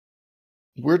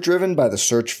We're driven by the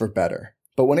search for better.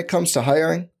 But when it comes to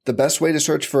hiring, the best way to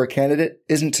search for a candidate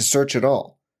isn't to search at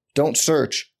all. Don't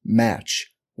search,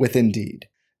 match with Indeed.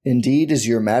 Indeed is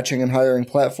your matching and hiring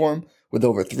platform with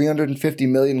over 350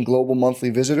 million global monthly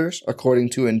visitors,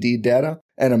 according to Indeed data,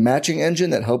 and a matching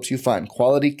engine that helps you find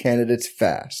quality candidates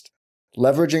fast.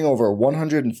 Leveraging over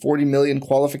 140 million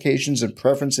qualifications and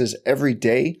preferences every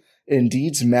day,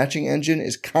 Indeed's matching engine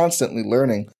is constantly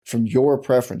learning from your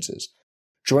preferences.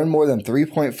 Join more than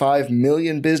 3.5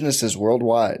 million businesses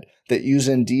worldwide that use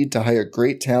Indeed to hire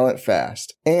great talent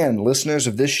fast. And listeners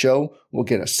of this show will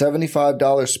get a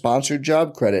 $75 sponsored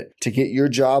job credit to get your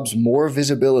jobs more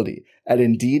visibility at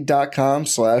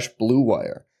Indeed.com/Blue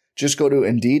Wire. Just go to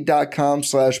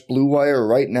Indeed.com/Blue Wire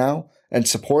right now and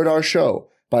support our show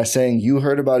by saying you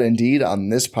heard about Indeed on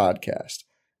this podcast.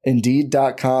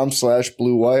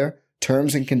 Indeed.com/Blue Wire.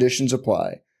 Terms and conditions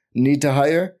apply. Need to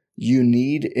hire? You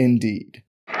need Indeed.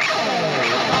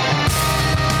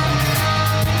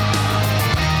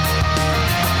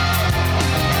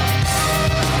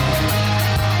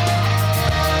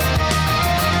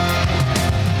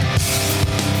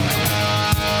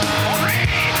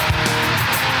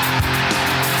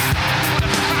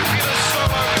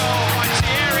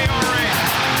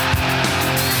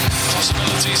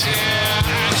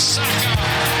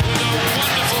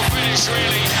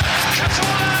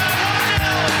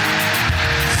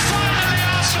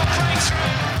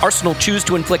 Arsenal choose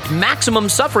to inflict maximum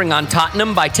suffering on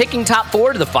Tottenham by taking top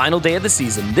four to the final day of the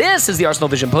season. This is the Arsenal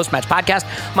Vision post-match podcast.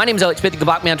 My name is Elliot Smith. You can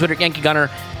block me on Twitter, Yankee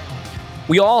Gunner.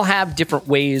 We all have different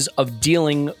ways of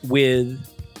dealing with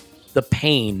the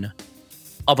pain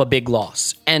of a big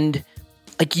loss. And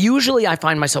usually I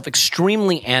find myself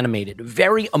extremely animated,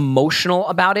 very emotional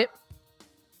about it.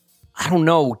 I don't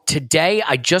know. Today,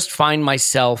 I just find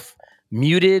myself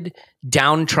muted,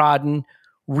 downtrodden,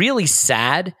 really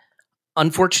sad,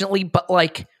 unfortunately, but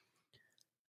I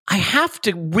have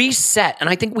to reset, and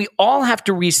I think we all have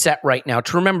to reset right now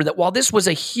to remember that while this was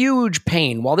a huge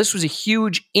pain, while this was a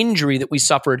huge injury that we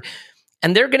suffered,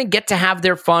 and they're going to get to have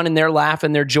their fun and their laugh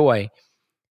and their joy,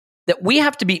 that we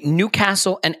have to beat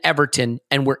Newcastle and Everton,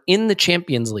 and we're in the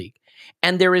Champions League.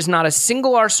 And there is not a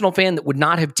single Arsenal fan that would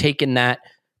not have taken that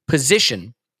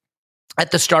position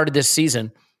at the start of this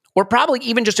season, or probably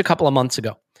even just a couple of months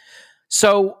ago.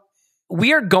 So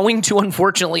we are going to,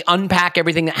 unfortunately, unpack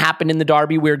everything that happened in the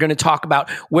derby. We're going to talk about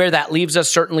where that leaves us.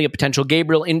 Certainly a potential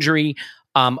Gabriel injury,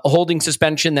 a holding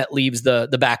suspension that leaves the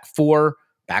back four,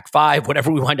 back five,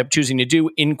 whatever we wind up choosing to do,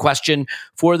 in question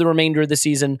for the remainder of the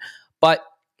season. But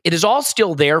it is all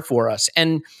still there for us.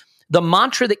 And the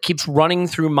mantra that keeps running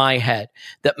through my head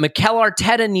that Mikel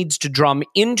Arteta needs to drum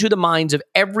into the minds of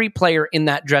every player in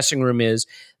that dressing room is,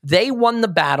 they won the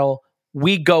battle,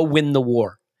 we go win the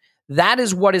war. That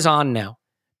is what is on now,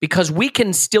 because we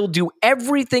can still do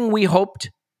everything we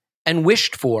hoped and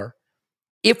wished for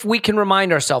if we can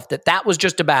remind ourselves that that was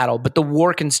just a battle, but the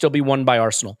war can still be won by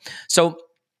Arsenal. So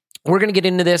we're going to get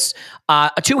into this.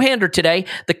 A two-hander today,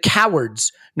 the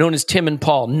cowards known as Tim and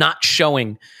Paul not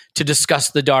showing to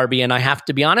discuss the derby. And I have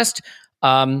to be honest,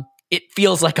 it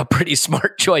feels like a pretty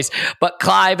smart choice. But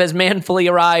Clive has manfully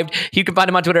arrived. You can find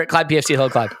him on Twitter at ClivePFC. Hello,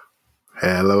 Clive.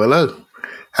 Hello.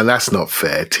 And that's not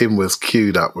fair. Tim was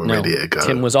queued up and ready to go.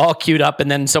 Tim was all queued up, and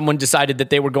then someone decided that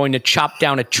they were going to chop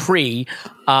down a tree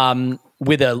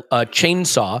with a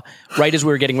chainsaw right as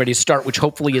we were getting ready to start, which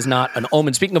hopefully is not an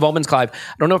omen. Speaking of omens, Clive,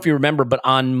 I don't know if you remember, but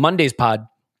on Monday's pod,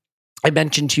 I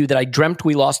mentioned to you that I dreamt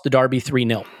we lost the derby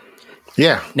 3-0.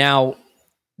 Yeah. Now,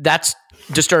 that's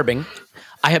disturbing.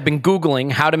 I have been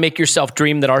Googling how to make yourself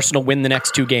dream that Arsenal win the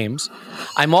next two games.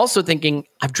 I'm also thinking,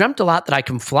 I've dreamt a lot that I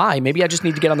can fly. Maybe I just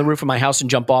need to get on the roof of my house and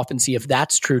jump off and see if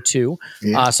that's true too.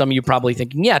 Yeah. Some of you probably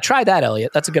thinking, yeah, try that,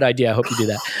 Elliot. That's a good idea. I hope you do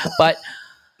that. But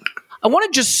I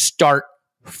want to just start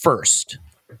first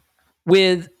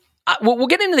with, we'll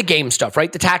get into the game stuff,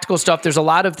 right? The tactical stuff. There's a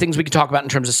lot of things we could talk about in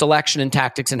terms of selection and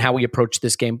tactics and how we approach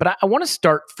this game. But I want to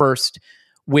start first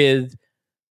with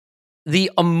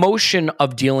the emotion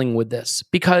of dealing with this,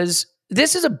 because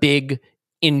this is a big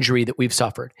injury that we've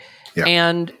suffered. Yeah.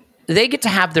 And they get to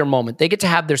have their moment. They get to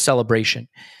have their celebration.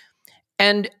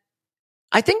 And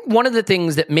I think one of the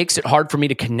things that makes it hard for me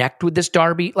to connect with this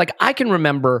derby, I can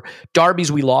remember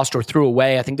derbies we lost or threw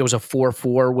away. I think there was a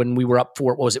 4-4 when we were up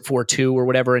 4-2 or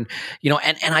whatever. And,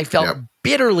 and I felt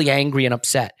bitterly angry and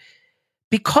upset.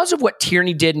 Because of what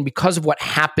Tierney did and because of what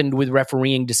happened with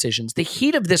refereeing decisions, the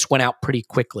heat of this went out pretty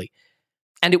quickly.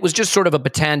 And it was just sort of a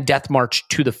Bataan death march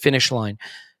to the finish line.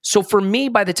 So for me,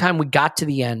 by the time we got to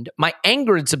the end, my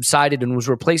anger had subsided and was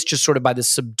replaced just sort of by this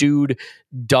subdued,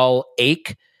 dull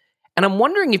ache. And I'm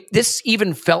wondering if this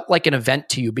even felt like an event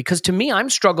to you, because to me, I'm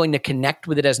struggling to connect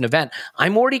with it as an event.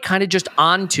 I'm already kind of just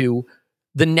on to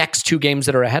the next 2 games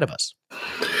that are ahead of us.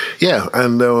 Yeah,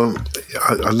 and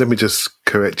let me just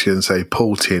correct you and say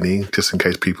Paul Tierney, just in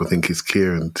case people think it's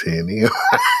Kieran Tierney.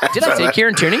 Did I say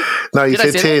Kieran Tierney? No, you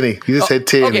said Tierney. You just said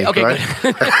Tierney, okay, right?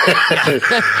 Good.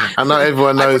 And not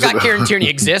everyone knows. I forgot Kieran Tierney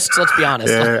exists, let's be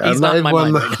honest. Yeah, He's not in my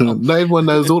mind right now. Not everyone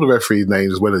knows all the referees'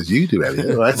 names as well as you do,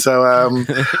 Elliot, right? So,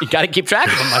 you got to keep track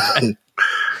of them, my friend.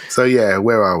 So, yeah,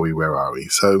 where are we?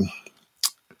 So,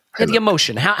 the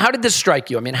emotion. How did this strike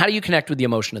you? I mean, how do you connect with the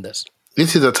emotion of this?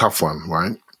 This is a tough one,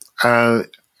 right? And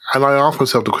I asked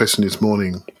myself the question this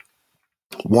morning,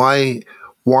 why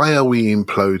are we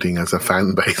imploding as a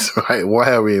fan base, right?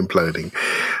 Why are we imploding?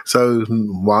 So,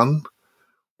 one,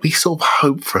 we sort of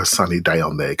hoped for a sunny day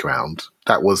on their ground.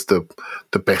 That was the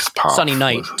best part. Sunny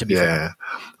night, to be fair.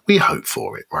 We hoped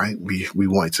for it, right? We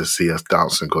wanted to see us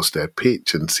dancing across their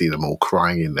pitch and see them all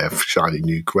crying in their shiny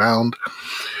new ground.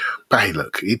 But hey,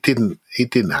 look, it didn't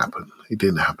happen. It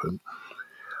didn't happen.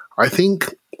 I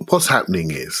think what's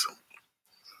happening is,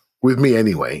 with me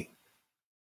anyway,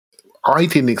 I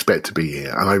didn't expect to be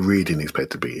here, and I really didn't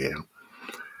expect to be here.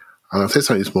 And I said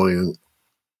something this morning,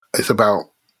 it's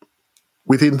about,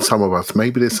 within some of us,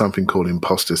 maybe there's something called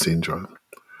imposter syndrome,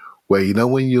 where,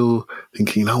 when you're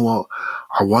thinking, what,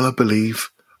 I want to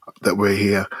believe that we're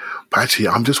here, but actually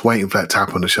I'm just waiting for that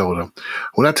tap on the shoulder.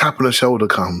 When that tap on the shoulder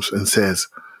comes and says,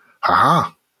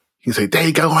 haha, you say, there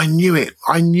you go, I knew it.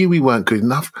 I knew we weren't good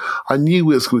enough. I knew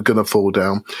we were going to fall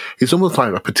down. It's almost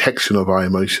like a protection of our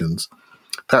emotions.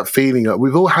 That feeling that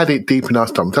we've all had it deep in our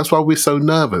stomachs. That's why we're so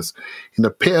nervous. In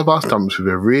the pit of our stomachs, if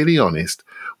we're really honest,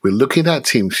 we're looking at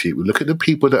team sheet, we look at the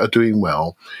people that are doing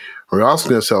well, we're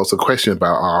asking ourselves a question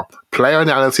about our player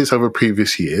analysis over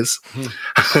previous years,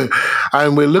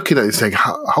 and we're looking at it saying,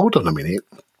 hold on a minute,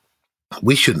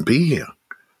 we shouldn't be here.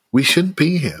 We shouldn't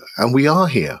be here, and we are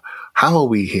here. How are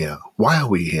we here? Why are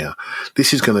we here?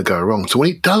 This is going to go wrong. So when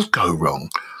it does go wrong,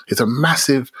 it's a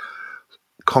massive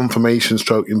confirmation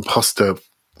stroke imposter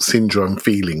syndrome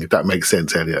feeling, if that makes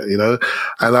sense, Elliot,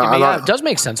 And it does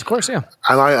make sense, of course, yeah.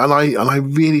 And I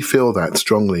really feel that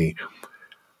strongly.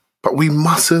 But we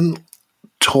mustn't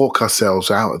talk ourselves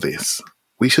out of this.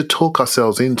 We should talk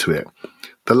ourselves into it.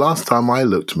 The last time I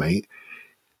looked, mate,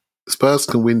 Spurs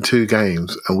can win 2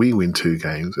 games and we win 2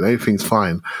 games and everything's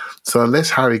fine. So unless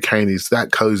Harry Kane is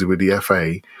that cozy with the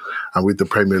FA and with the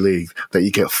Premier League that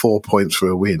you get 4 points for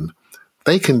a win,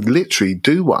 they can literally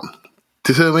do one.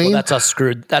 Do you see what I mean? Well, that's us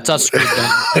screwed.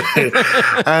 Then.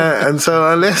 And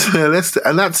so unless,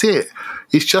 and that's it.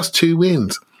 It's just 2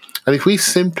 wins. And if we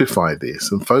simplify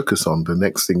this and focus on the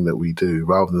next thing that we do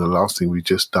rather than the last thing we've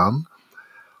just done,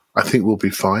 I think we'll be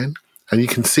fine. And you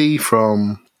can see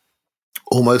from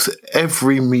almost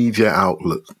every media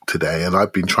outlet today, and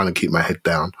I've been trying to keep my head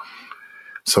down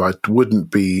so I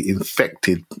wouldn't be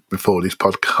infected before this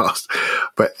podcast,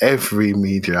 but every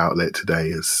media outlet today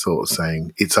is sort of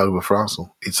saying, it's over for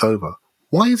Arsenal. It's over.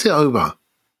 Why is it over?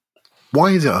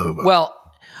 Why is it over? Well,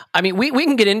 I mean, we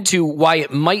can get into why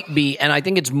it might be, and I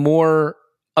think it's more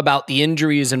about the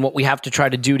injuries and what we have to try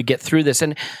to do to get through this.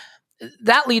 And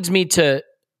that leads me to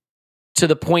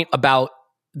the point about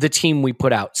the team we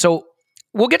put out. So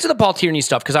we'll get to the Paul Tierney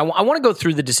stuff because I want to go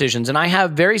through the decisions, and I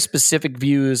have very specific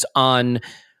views on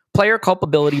player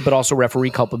culpability, but also referee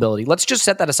culpability. Let's just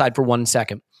set that aside for 1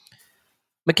 second.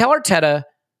 Mikel Arteta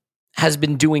has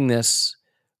been doing this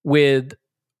with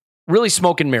really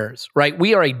smoke and mirrors, right?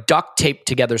 We are a duct taped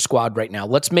together squad right now.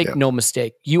 Let's make no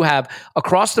mistake. You have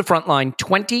across the front line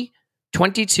 20,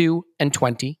 22, and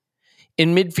 20.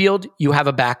 In midfield, you have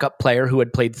a backup player who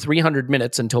had played 300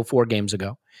 minutes until 4 games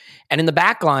ago. And in the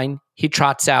back line, he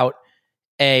trots out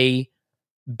a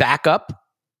backup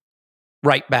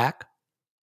right back,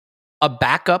 a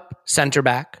backup center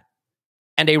back,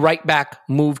 and a right back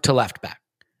move to left back.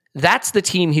 That's the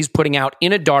team he's putting out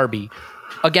in a derby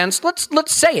against,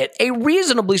 let's say it, a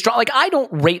reasonably strong, like I don't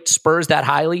rate Spurs that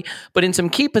highly, but in some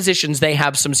key positions, they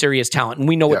have some serious talent, and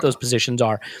we know what those positions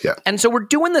are. Yeah. And so we're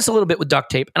doing this a little bit with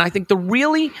duct tape, and I think the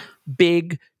really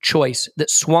big choice that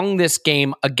swung this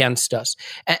game against us,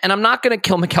 and I'm not going to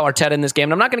kill Mikel Arteta in this game,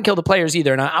 and I'm not going to kill the players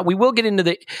either, and we will get into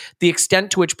the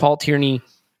extent to which Paul Tierney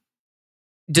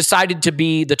decided to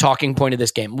be the talking point of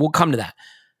this game. We'll come to that.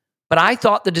 But I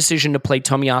thought the decision to play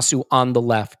Tomiyasu on the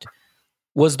left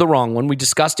was the wrong one. We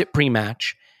discussed it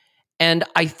pre-match. And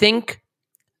I think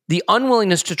the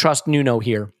unwillingness to trust Nuno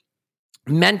here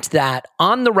meant that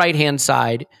on the right-hand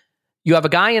side, you have a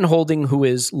guy in Holding who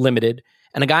is limited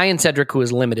and a guy in Cedric who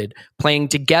is limited, playing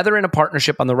together in a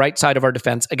partnership on the right side of our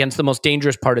defense against the most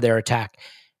dangerous part of their attack.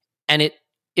 And it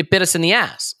it bit us in the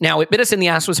ass. Now, it bit us in the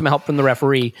ass with some help from the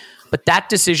referee, but that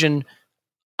decision,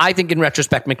 I think in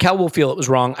retrospect, Mikel will feel it was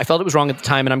wrong. I felt it was wrong at the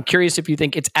time, and I'm curious if you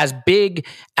think it's as big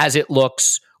as it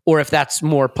looks or if that's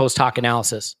more post hoc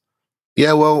analysis.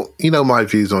 Yeah, well, you know my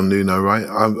views on Nuno, right?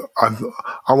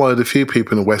 I'm one of the few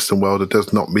people in the Western world that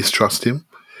does not mistrust him.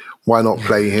 Why not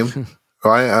play him?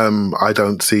 Right? I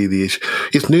don't see the issue.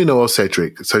 It's Nuno or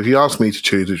Cedric. So if you ask me to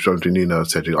choose which one between Nuno or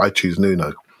Cedric, I choose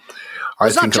Nuno.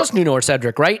 It's not just Nuno or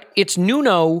Cedric, right? It's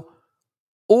Nuno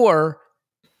or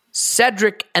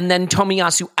Cedric and then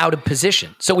Tomiyasu out of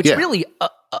position. So it's really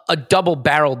a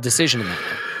double-barreled decision in that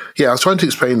way. Yeah, I was trying to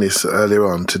explain this earlier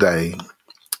on today.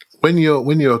 When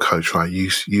you're a coach, right,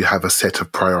 you have a set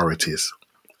of priorities.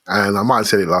 And I might have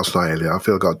said it last night earlier. I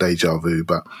feel I got deja vu,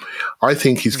 but I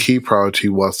think his key priority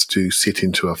was to sit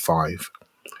into a 5.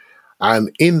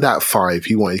 And in that 5,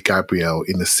 he wanted Gabriel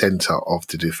in the center of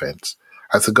the defense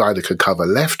as a guy that can cover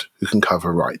left, who can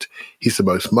cover right. He's the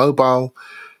most mobile,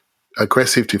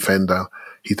 aggressive defender.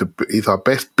 He's our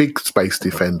best big space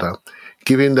defender.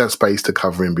 Give him that space to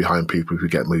cover him behind people who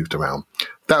get moved around.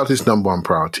 That was his number one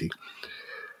priority.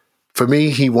 For me,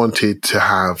 he wanted to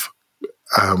have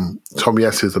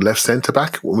Tomiyasu as the left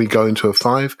centre-back when we go into a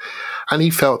 5, and he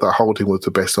felt that Holding was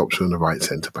the best option on the right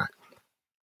centre-back.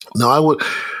 Now,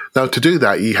 to do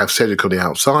that, you have Cedric on the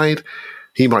outside.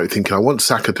 He might be thinking, I want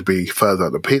Saka to be further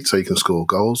up the pitch so he can score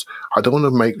goals. I don't want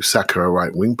to make Saka a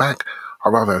right wing-back.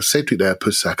 I'd rather have Cedric there,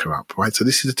 push Saka up, right? So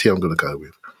this is the team I'm going to go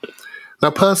with.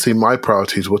 Now, personally, my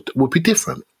priorities would be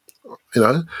different. You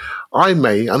know, I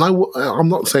may, and I'm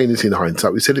not saying this in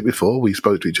hindsight. We said it before. We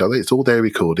spoke to each other. It's all there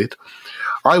recorded.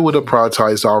 I would have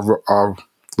prioritised our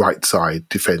right side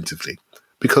defensively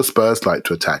because Spurs like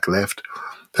to attack left.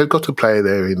 They've got a player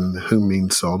there in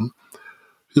Heung-min Son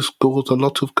who scores a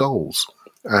lot of goals,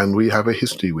 and we have a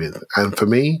history with. And for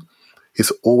me,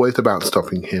 it's always about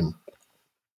stopping him.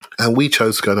 And we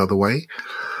chose to go another way.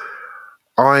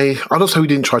 I'm not saying we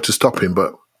didn't try to stop him,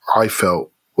 but I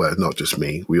felt, well, not just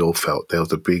me, we all felt there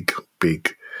was a big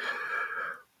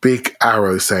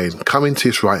arrow saying, come into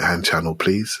this right-hand channel,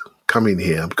 please. Come in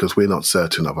here because we're not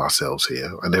certain of ourselves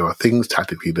here. And there are things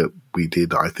tactically that we did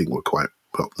that I think were quite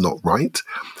not right.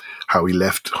 How we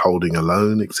left Holding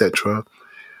alone, etc.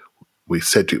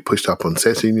 Cedric pushed up on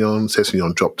Sessegnon.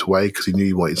 Sessegnon dropped away because he knew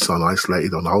he wanted Son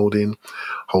isolated on Holding.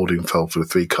 Holding fell for the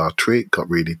 3-card trick, got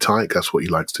really tight. That's what he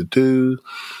likes to do.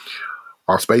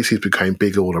 Our spaces became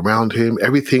big all around him.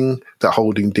 Everything that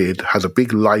Holding did had a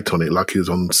big light on it, like he was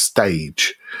on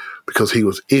stage, because he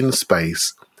was in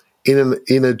space,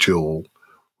 in a duel,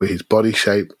 with his body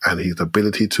shape and his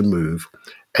ability to move.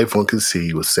 Everyone could see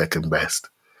he was second best.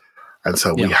 And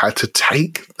so we had to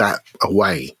take that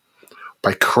away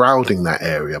by crowding that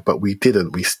area, but we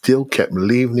didn't. We still kept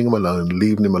leaving him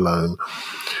alone.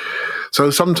 So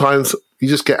sometimes you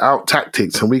just get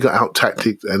out-tactics, and we got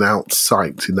out-tactics and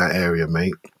out-psyched in that area,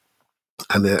 mate.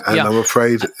 And I'm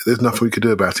afraid there's nothing we could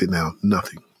do about it now.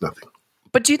 Nothing.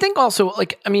 But do you think also,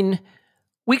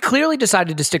 we clearly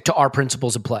decided to stick to our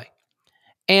principles of play.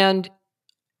 And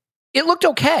it looked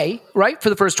okay, right, for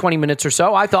the first 20 minutes or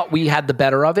so. I thought we had the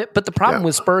better of it. But the problem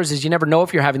with Spurs is you never know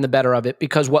if you're having the better of it,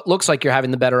 because what looks like you're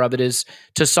having the better of it is,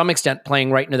 to some extent,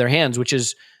 playing right into their hands, which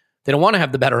is they don't want to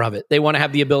have the better of it. They want to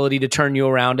have the ability to turn you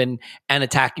around and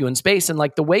attack you in space. And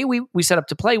the way we set up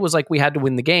to play was like we had to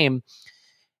win the game.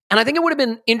 And I think it would have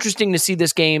been interesting to see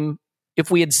this game if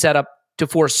we had set up to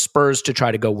force Spurs to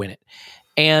try to go win it.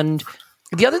 And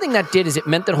the other thing that did is it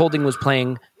meant that Holding was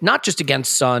playing not just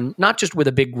against Son, not just with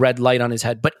a big red light on his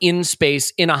head, but in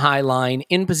space, in a high line,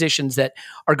 in positions that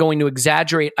are going to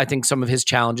exaggerate, I think, some of his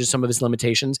challenges, some of his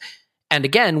limitations. And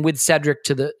again, with Cedric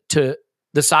to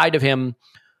the side of him,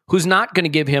 who's not going to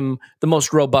give him the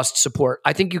most robust support.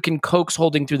 I think you can coax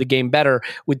Holding through the game better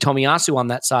with Tomiyasu on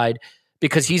that side,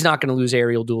 because he's not going to lose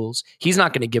aerial duels. He's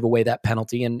not going to give away that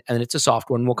penalty, and it's a soft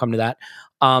one. We'll come to that.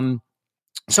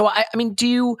 So, I mean,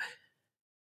 do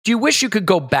you wish you could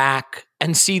go back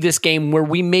and see this game where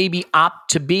we maybe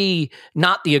opt to be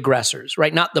not the aggressors,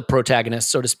 right? Not the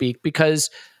protagonists, so to speak, because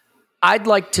I'd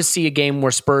like to see a game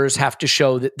where Spurs have to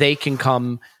show that they can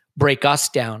come break us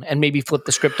down and maybe flip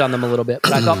the script on them a little bit.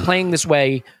 But I thought playing this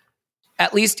way,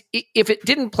 at least if it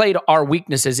didn't play to our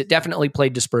weaknesses, it definitely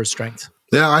played to Spurs' strengths.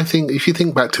 Yeah, I think if you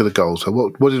think back to the goals, so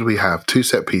what did we have? 2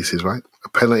 set pieces, right? A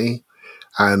penalty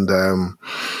and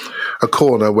a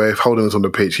corner where if Holding was on the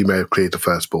pitch, he may have cleared the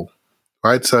first ball,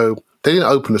 right? So they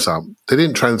didn't open us up. They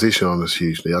didn't transition on us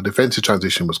hugely. Our defensive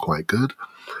transition was quite good.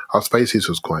 Our spaces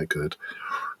was quite good.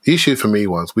 The issue for me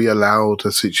was we allowed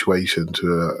a situation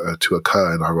to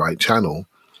occur in our right channel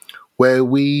where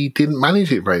we didn't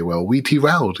manage it very well. We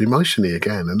derailed emotionally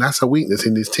again, and that's a weakness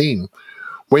in this team.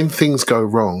 When things go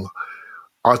wrong,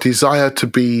 our desire to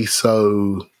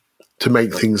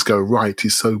make things go right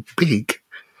is so big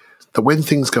that when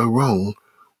things go wrong,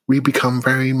 we become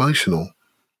very emotional.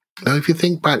 Now, if you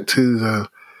think back to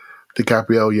the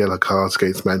Gabriel yellow cards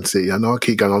against Man City, I know I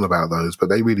keep going on about those, but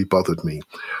they really bothered me.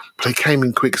 But they came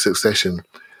in quick succession.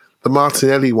 The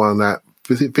Martinelli one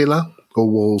was it Villa or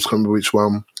Wolves? I can't remember which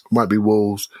one. Might be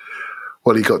Wolves.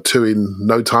 Well, he got 2 in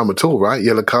no time at all, right?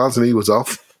 Yellow cards, and he was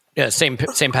off. Yeah, same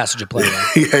passage of play.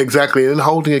 Right? Yeah, exactly. And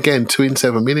Holding again, 2 in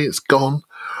 7 minutes, gone.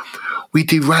 We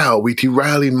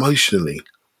derail emotionally.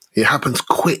 It happens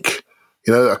quick.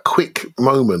 A quick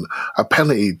moment, a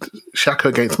penalty, Xhaka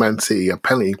against Man City, a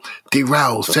penalty,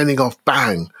 derail, sending off,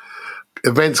 bang,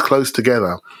 events close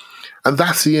together. And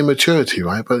that's the immaturity,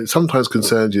 right? But it sometimes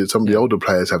concerns you that some of the older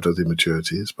players have those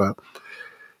immaturities, but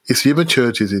it's the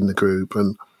immaturities in the group.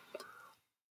 And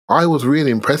I was really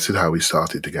impressed with how we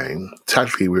started the game.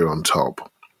 Tactically, we were on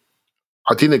top.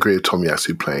 I didn't agree with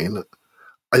Tomiyasu playing.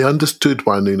 I understood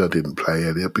why Nuno didn't play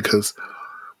earlier, because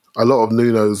a lot of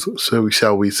Nuno's,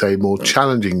 shall we say, more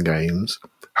challenging games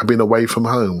have been away from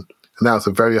home. And that was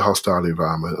a very hostile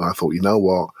environment. And I thought, you know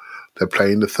what? They're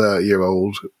playing the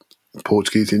 30-year-old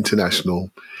Portuguese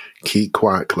international. Keep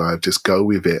quiet, Clive. Just go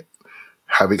with it.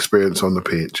 Have experience on the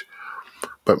pitch.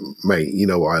 But, mate, you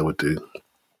know what I would do?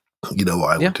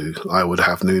 Would do? I would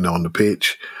have Nuno on the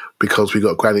pitch because we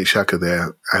got Granit Xhaka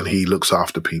there and he looks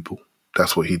after people.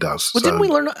 That's what he does. Well, didn't we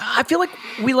learn? I feel like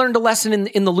we learned a lesson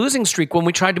in the losing streak when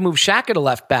we tried to move Xhaka to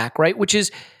left back, right? Which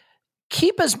is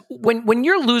when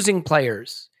you're losing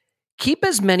players, keep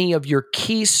as many of your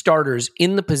key starters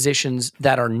in the positions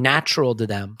that are natural to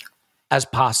them as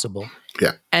possible.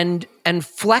 Yeah. And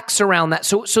flex around that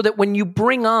so that when you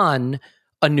bring on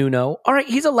a Nuno, all right,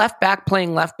 he's a left back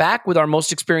playing left back with our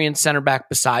most experienced center back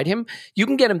beside him. You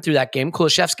can get him through that game.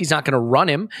 Kulusevski's not going to run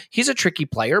him. He's a tricky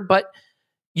player, but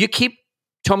you keep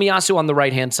Tomiyasu on the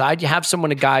right-hand side. You have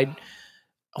someone to guide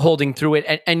Holding through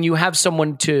it, and you have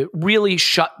someone to really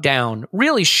shut down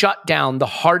the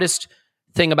hardest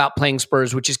thing about playing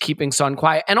Spurs, which is keeping Son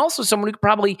quiet, and also someone who could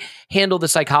probably handle the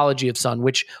psychology of Son,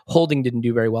 which Holding didn't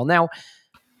do very well. Now,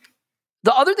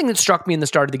 the other thing that struck me in the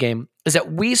start of the game is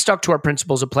that we stuck to our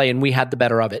principles of play and we had the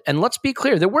better of it. And let's be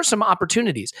clear, there were some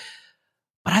opportunities,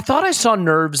 but I thought I saw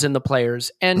nerves in the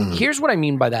players. And here's what I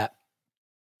mean by that.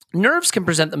 Nerves can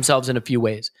present themselves in a few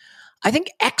ways. I think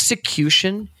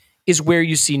execution is where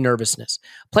you see nervousness.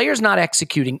 Players not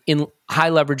executing in high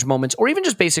leverage moments or even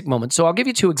just basic moments. So I'll give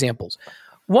you 2 examples.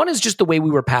 One is just the way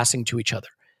we were passing to each other.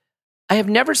 I have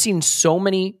never seen so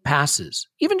many passes,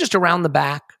 even just around the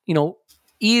back,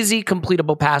 easy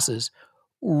completable passes,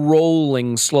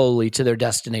 rolling slowly to their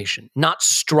destination, not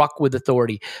struck with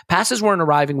authority. Passes weren't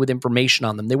arriving with information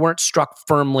on them. They weren't struck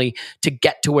firmly to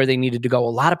get to where they needed to go. A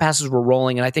lot of passes were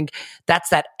rolling, and I think that's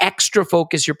that extra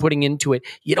focus you're putting into it.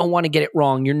 You don't want to get it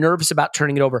wrong. You're nervous about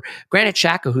turning it over. Granit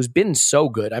Xhaka, who's been so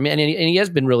good, and he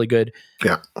has been really good,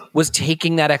 was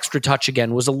taking that extra touch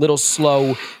again, was a little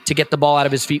slow to get the ball out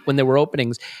of his feet when there were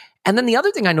openings. And then the other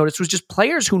thing I noticed was just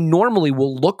players who normally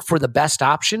will look for the best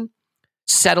option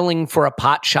settling for a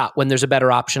pot shot when there's a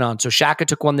better option on. So Xhaka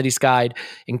took one that he skied,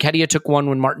 and Nketiah took one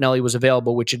when Martinelli was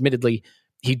available, which admittedly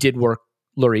he did work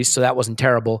Lloris, so that wasn't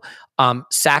terrible.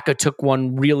 Saka took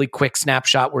one really quick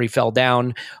snapshot where he fell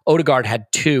down. Odegaard had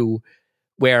 2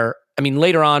 where,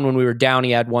 later on when we were down,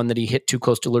 he had one that he hit too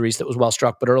close to Lloris that was well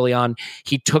struck, but early on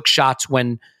he took shots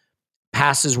when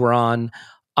passes were on.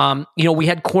 We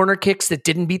had corner kicks that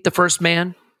didn't beat the first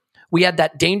man. We had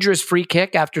that dangerous free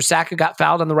kick after Saka got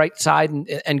fouled on the right side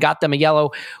and got them a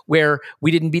yellow where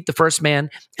we didn't beat the first man.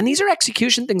 And these are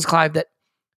execution things, Clive, that,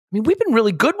 we've been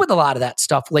really good with a lot of that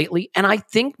stuff lately. And I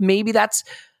think maybe that's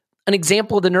an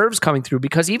example of the nerves coming through,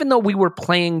 because even though we were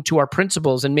playing to our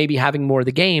principles and maybe having more of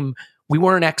the game, we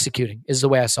weren't executing, is the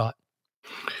way I saw it.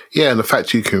 Yeah, and the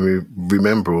fact you can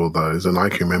remember all those, and I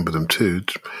can remember them too,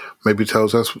 maybe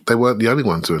tells us they weren't the only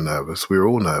ones who were nervous. We were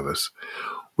all nervous.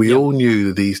 We all knew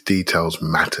that these details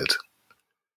mattered.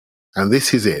 And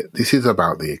this is it. This is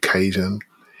about the occasion.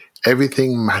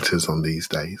 Everything matters on these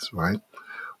days, right?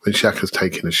 When Xhaka's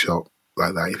taking a shot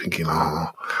like that, you're thinking,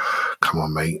 come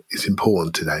on, mate. It's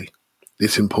important today.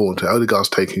 It's important. Odegaard's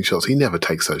taking shots. He never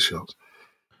takes those shots.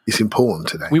 It's important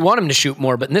today. We want him to shoot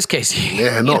more, but in this case,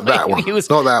 not that one.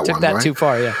 Not that took one, that right? too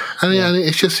far, yeah. And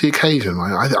it's just the occasion,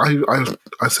 right?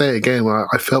 I say it again,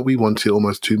 I felt we wanted it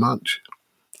almost too much.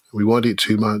 We wanted it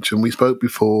too much. And we spoke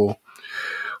before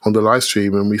on the live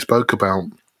stream, and we spoke about,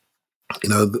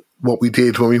 what we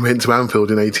did when we went to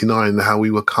Anfield in '89, how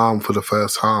we were calm for the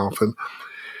first half. And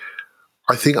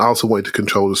I think Arsenal wanted to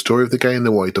control the story of the game. They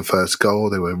wanted the first goal.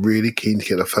 They were really keen to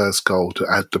get the first goal to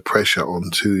add the pressure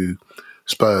onto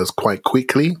Spurs quite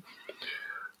quickly.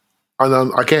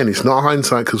 And again, it's not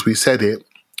hindsight because we said it.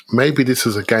 Maybe this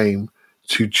is a game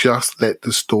to just let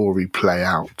the story play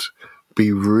out.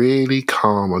 Be really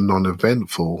calm and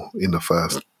non-eventful in the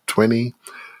first 20,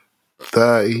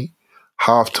 30,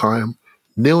 half-time,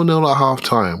 0-0 at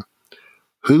half-time.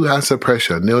 Who has the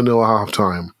pressure? 0-0 at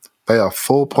half-time. They are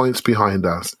 4 points behind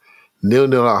us,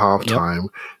 0-0 at half-time,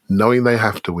 knowing they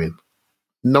have to win.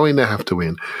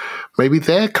 Maybe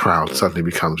their crowd suddenly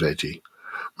becomes edgy.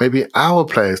 Maybe our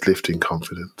players lift in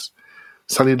confidence.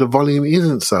 Suddenly the volume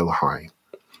isn't so high.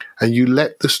 And you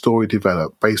let the story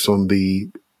develop based on the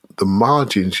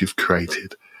margins you've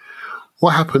created.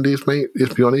 What happened is, mate,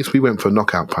 let's be honest, we went for a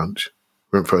knockout punch.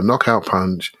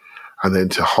 And then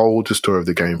to hold the story of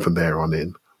the game from there on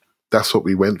in. That's what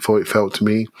we went for, it felt to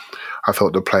me. I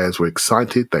felt the players were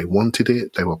excited. They wanted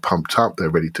it. They were pumped up. They're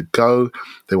ready to go.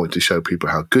 They wanted to show people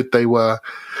how good they were.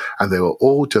 And they were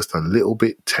all just a little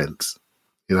bit tense,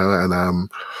 and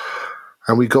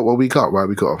we got what we got, right?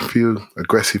 We got a few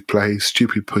aggressive plays,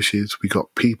 stupid pushes. We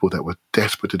got people that were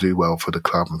desperate to do well for the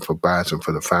club and for Baz and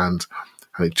for the fans.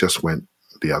 And it just went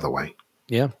the other way.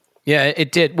 Yeah. Yeah,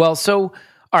 it did. Well, so,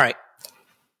 all right.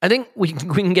 I think we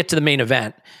can get to the main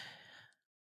event.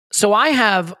 So I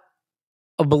have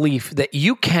a belief that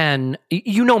you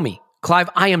know me, Clive,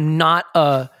 I am not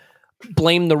a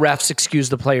blame the refs, excuse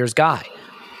the players guy.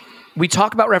 We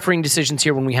talk about refereeing decisions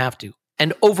here when we have to.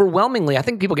 And overwhelmingly, I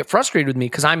think people get frustrated with me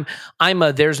because I'm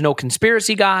a there's no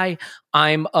conspiracy guy.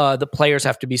 I'm the players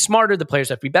have to be smarter. The players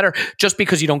have to be better. Just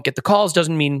because you don't get the calls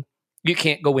doesn't mean you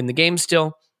can't go win the game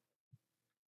still.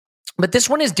 But this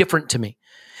one is different to me.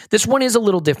 This one is a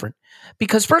little different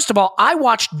because, first of all, I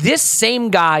watched this same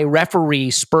guy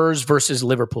referee Spurs versus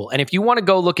Liverpool. And if you want to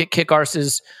go look at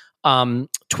Kickars's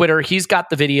Twitter, he's got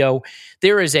the video.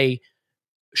 There is a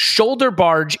shoulder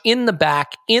barge in the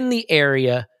back in the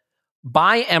area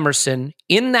by Emerson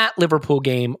in that Liverpool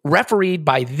game, refereed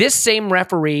by this same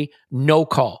referee, no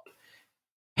call.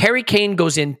 Harry Kane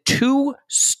goes in 2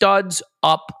 studs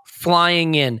up,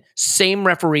 flying in, same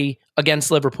referee against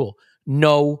Liverpool,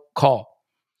 no call.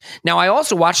 Now, I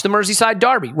also watched the Merseyside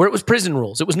derby where it was prison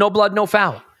rules. It was no blood, no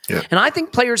foul. Yeah. And I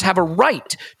think players have a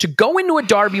right to go into a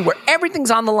derby where everything's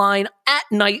on the line at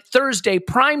night, Thursday,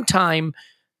 prime time,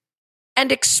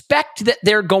 and expect that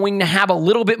they're going to have a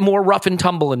little bit more rough and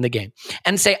tumble in the game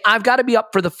and say, I've got to be up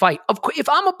for the fight. If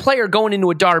I'm a player going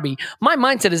into a derby, my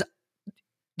mindset is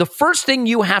the first thing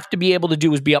you have to be able to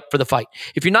do is be up for the fight.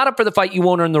 If you're not up for the fight, you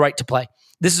won't earn the right to play.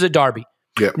 This is a derby.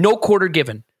 Yep. No quarter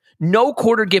given.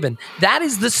 That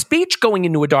is the speech going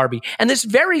into a derby. And this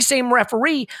very same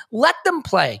referee let them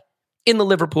play in the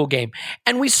Liverpool game.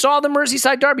 And we saw the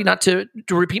Merseyside derby, not to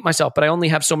repeat myself, but I only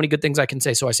have so many good things I can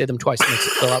say, so I say them twice and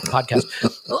fill out the podcast.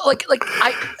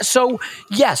 So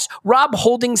yes, Rob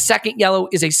Holding's second yellow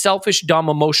is a selfish, dumb,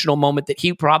 emotional moment that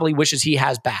he probably wishes he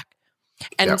has back.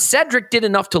 And Cedric did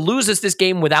enough to lose us this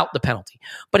game without the penalty.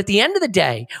 But at the end of the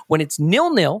day, when it's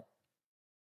 0-0,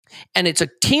 and it's a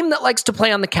team that likes to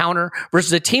play on the counter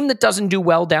versus a team that doesn't do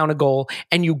well down a goal,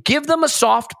 and you give them a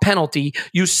soft penalty,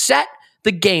 you set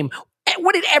the game.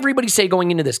 What did everybody say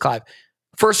going into this, Clive?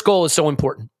 First goal is so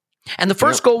important. And the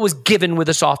first goal was given with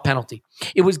a soft penalty.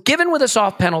 It was given with a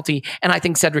soft penalty, and I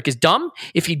think Cedric is dumb.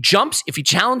 If he jumps, if he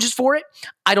challenges for it,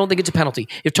 I don't think it's a penalty.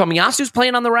 If Tomiyasu's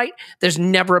playing on the right, there's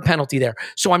never a penalty there.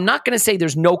 So I'm not going to say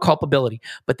there's no culpability,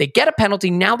 but they get a penalty.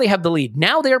 Now they have the lead.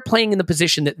 Now they're playing in the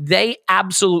position that they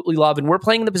absolutely love, and we're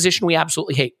playing in the position we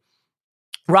absolutely hate.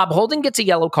 Rob Holding gets a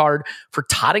yellow card for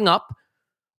totting up,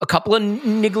 a couple of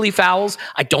niggly fouls.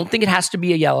 I don't think it has to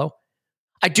be a yellow.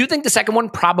 I do think the second one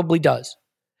probably does.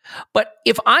 But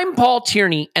if I'm Paul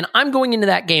Tierney and I'm going into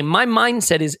that game, my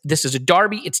mindset is this is a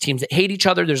derby. It's teams that hate each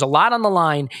other. There's a lot on the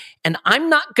line, and I'm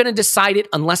not going to decide it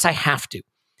unless I have to.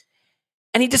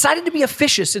 And he decided to be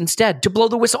officious instead, to blow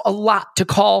the whistle a lot, to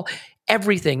call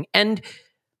everything. And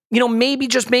maybe,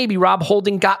 just maybe, Rob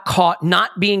Holding got caught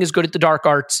not being as good at the dark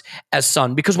arts as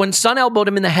Son. Because when Son elbowed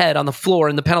him in the head on the floor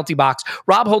in the penalty box,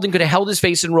 Rob Holding could have held his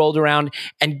face and rolled around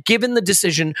and given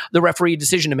the referee a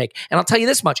decision to make. And I'll tell you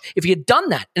this much. If he had done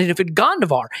that, and if it had gone to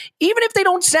VAR, even if they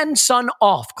don't send Son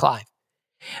off, Clive,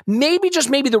 maybe, just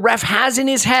maybe, the ref has in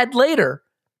his head later,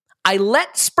 I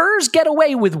let Spurs get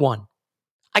away with one.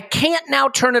 I can't now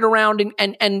turn it around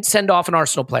and send off an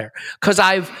Arsenal player because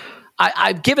I've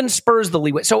given Spurs the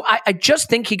leeway. So I just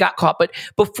think he got caught. But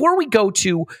before we go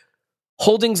to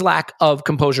Holding's lack of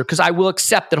composure, because I will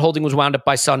accept that Holding was wound up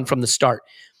by Son from the start,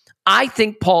 I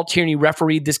think Paul Tierney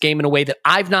refereed this game in a way that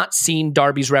I've not seen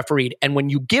Derby's refereed. And when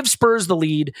you give Spurs the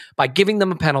lead by giving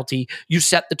them a penalty, you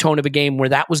set the tone of a game where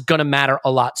that was going to matter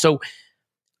a lot. So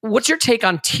what's your take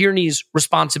on Tierney's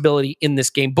responsibility in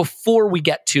this game before we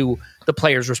get to the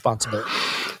players' responsibility?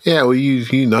 Yeah, well,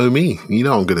 you know me. You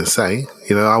know I'm going to say.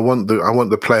 I want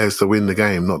the players to win the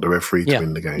game, not the referee to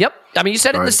win the game. Yep. I mean, you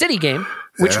said it in the City game,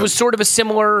 which was sort of a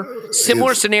similar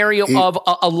scenario of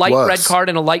a light red card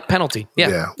and a light penalty.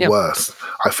 Yeah, worse.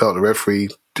 I felt the referee,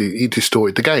 he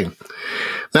distorted the game.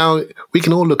 Now, we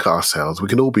can all look at ourselves. We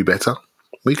can all be better.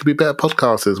 We could be better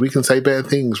podcasters. We can say better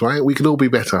things, right? We can all be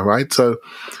better, right? So,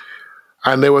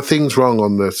 and there were things wrong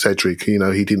on the Cedric. He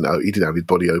didn't have his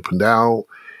body opened out.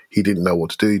 He didn't know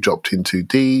what to do. He dropped in too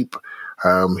deep.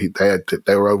 They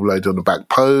were overloaded on the back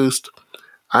post.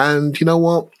 And you know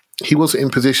what? He wasn't in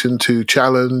position to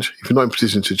challenge. If you're not in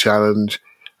position to challenge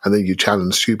and then you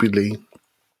challenge stupidly,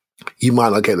 you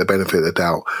might not get the benefit of the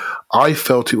doubt. I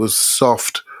felt it was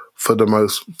soft for the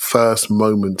first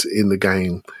moment in the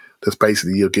game. That's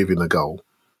basically you're giving a goal.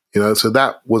 So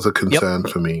that was a concern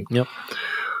for me. Yep.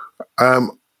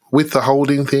 With the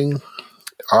Holding thing,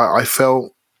 I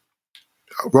felt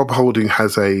Rob Holding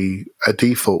has a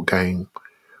default game.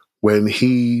 When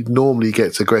he normally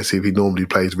gets aggressive, he normally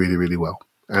plays really, really well.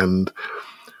 And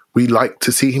we like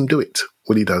to see him do it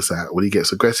when he does that. When he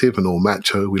gets aggressive and all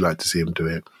macho, we like to see him do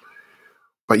it.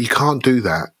 But you can't do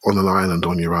that on an island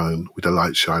on your own with the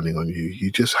light shining on you.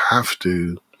 You just have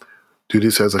to do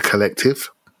this as a collective.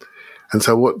 And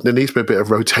so there needs to be a bit of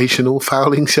rotational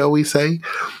fouling, shall we say,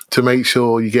 to make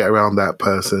sure you get around that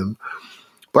person.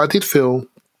 But I did feel,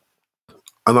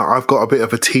 and I've got a bit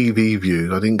of a TV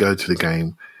view, I didn't go to the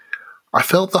game, I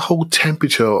felt the whole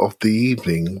temperature of the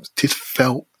evening just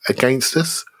felt against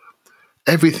us.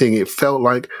 Everything, it felt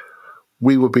like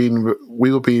we were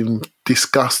being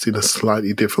discussed in a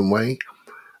slightly different way.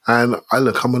 And I'm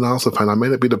an Arsenal fan. I may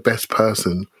not be the best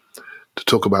person to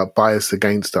talk about bias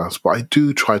against us, but I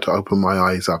do try to open my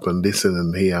eyes up and listen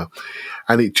and hear.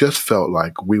 And it just felt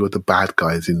like we were the bad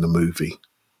guys in the movie.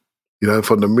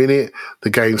 From the minute the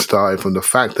game started, from the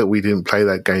fact that we didn't play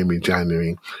that game in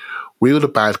January, we were the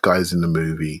bad guys in the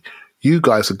movie. You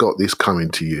guys have got this coming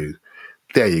to you.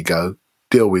 There you go.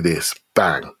 Deal with this.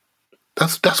 Bang.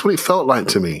 That's what it felt like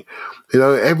to me.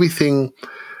 Everything.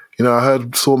 I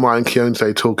saw Martin Keown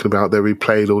today talking about they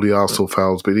replayed all the Arsenal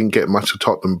fouls, but he didn't get much of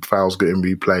Tottenham fouls getting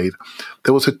replayed.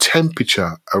 There was a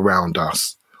temperature around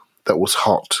us that was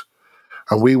hot,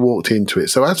 and we walked into it.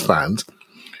 So as fans,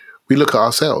 we look at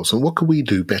ourselves and what can we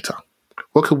do better?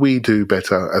 What could we do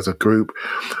better as a group?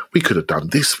 We could have done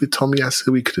this with Tomiyasu.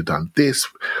 We could have done this.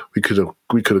 We could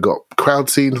have got crowd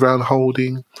scenes around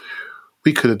Holding.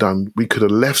 We could have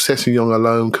left Sessegnon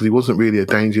alone because he wasn't really a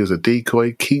danger as a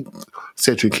decoy. Keep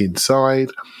Cedric inside.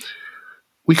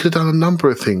 We could have done a number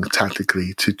of things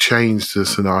tactically to change the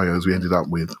scenarios we ended up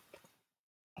with.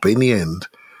 But in the end,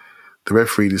 the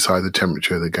referee decided the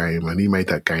temperature of the game, and he made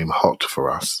that game hot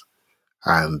for us.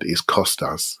 And it's cost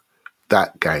us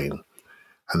that game.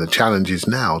 And the challenge is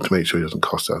now to make sure it doesn't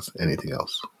cost us anything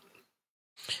else.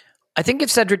 I think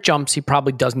if Cedric jumps, he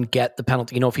probably doesn't get the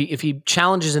penalty. If he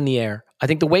challenges in the air, I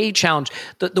think the way he challenged,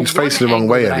 he's facing the wrong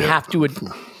way. The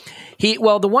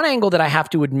one angle that I have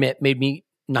to admit made me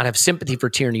not have sympathy for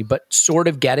Tierney, but sort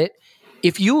of get it.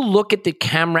 If you look at the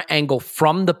camera angle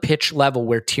from the pitch level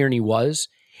where Tierney was,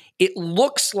 it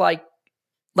looks like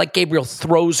Gabriel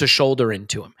throws a shoulder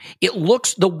into him. It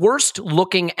looks, the worst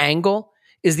looking angle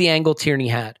is the angle Tierney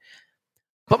had.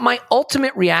 But my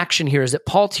ultimate reaction here is that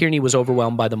Paul Tierney was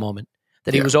overwhelmed by the moment,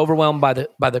 that he was overwhelmed by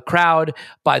the crowd,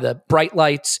 by the bright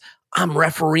lights. I'm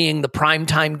refereeing the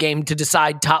primetime game to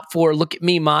decide top four. Look at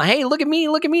me, Ma. Hey, look at me.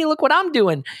 Look what I'm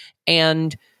doing.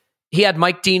 And he had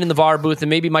Mike Dean in the VAR booth, and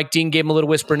maybe Mike Dean gave him a little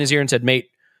whisper in his ear and said, mate,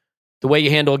 the way you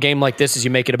handle a game like this is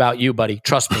you make it about you, buddy.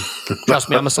 Trust me. Trust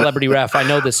me. I'm a celebrity ref. I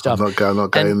know this stuff. I'm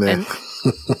not going there.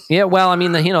 Yeah, well, I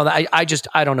mean, I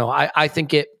don't know. I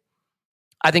think it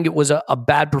was a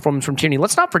bad performance from Tierney.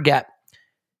 Let's not forget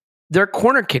their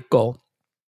corner kick goal.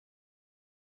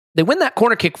 They win that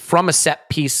corner kick from a set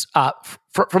piece,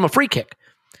 from a free kick.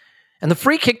 And the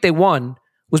free kick they won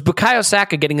was Bukayo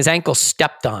Saka getting his ankle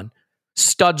stepped on.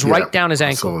 Studs right down his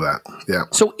ankle. I saw that. Yeah.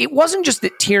 So it wasn't just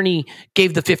that Tierney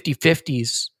gave the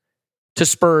 50-50s to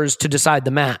Spurs to decide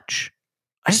the match.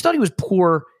 I just thought he was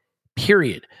poor,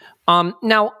 period.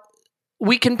 Now,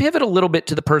 we can pivot a little bit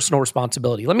to the personal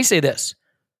responsibility. Let me say this.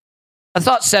 I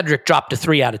thought Cedric dropped a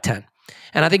 3 out of 10.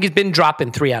 And I think he's been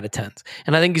dropping 3 out of 10s.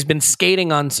 And I think he's been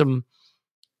skating on some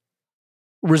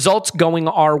results going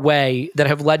our way that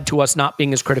have led to us not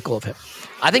being as critical of him.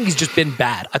 I think he's just been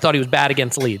bad. I thought he was bad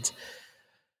against Leeds.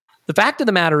 The fact of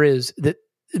the matter is that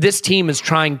this team is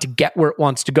trying to get where it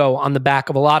wants to go on the back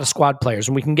of a lot of squad players,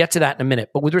 and we can get to that in a minute.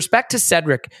 But with respect to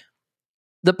Cedric,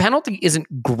 the penalty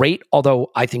isn't great,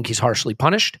 although I think he's harshly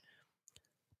punished.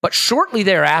 But shortly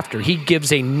thereafter, he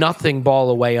gives a nothing ball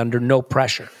away under no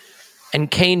pressure. And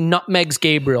Kane nutmegs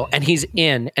Gabriel, and he's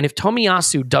in. And if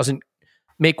Tomiyasu doesn't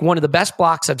make one of the best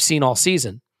blocks I've seen all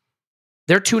season,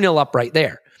 they're 2-0 up right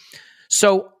there.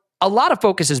 So a lot of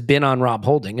focus has been on Rob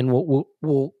Holding, and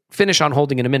we'll finish on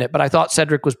Holding in a minute, but I thought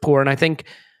Cedric was poor, and I think,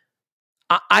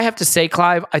 I have to say,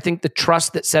 Clive, I think the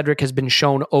trust that Cedric has been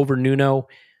shown over Nuno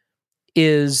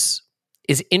is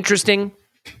interesting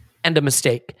and a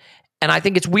mistake. And I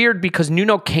think it's weird because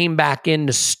Nuno came back in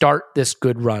to start this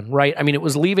good run, right? I mean, it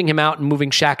was leaving him out and moving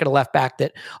Xhaka to left back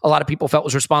that a lot of people felt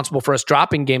was responsible for us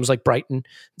dropping games like Brighton and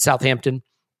Southampton.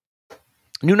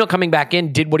 Nuno coming back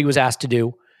in did what he was asked to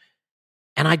do.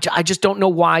 And I just don't know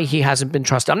why he hasn't been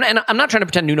trusted. I'm not trying to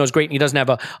pretend Nuno's great and he doesn't have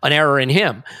an error in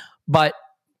him. But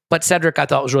Cedric, I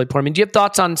thought, was really poor. I mean, do you have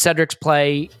thoughts on Cedric's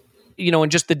play,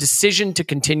 and just the decision to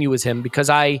continue as him? Because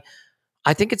I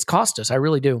think it's cost us. I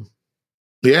really do.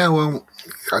 Yeah, well,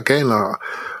 again,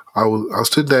 I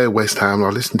stood there at West Ham. I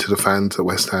listened to the fans at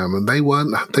West Ham, and they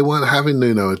weren't having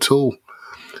Nuno at all.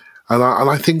 And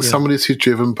I think some of this is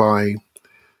driven by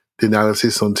the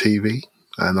analysis on TV.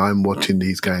 And I'm watching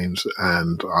these games,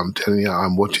 and I'm telling you,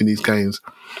 I'm watching these games.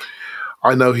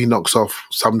 I know he knocks off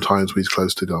sometimes when he's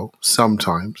close to goal.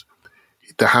 Sometimes.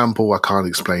 The handball, I can't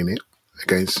explain it.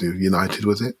 Against United,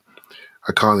 was it?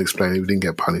 I can't explain it. We didn't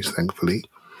get punished, thankfully.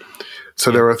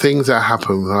 So there are things that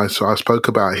happen. I spoke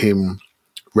about him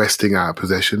resting out of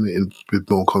possession with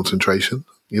more concentration,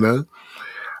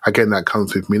 Again, that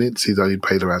comes with minutes. He's only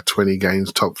played around 20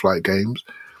 games, top flight games.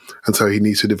 And so he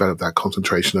needs to develop that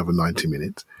concentration over 90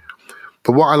 minutes.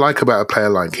 But what I like about a player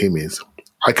like him is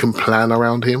I can plan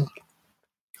around him.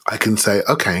 I can say,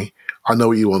 okay, I know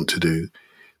what you want to do.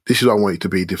 This is what I want you to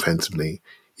be defensively.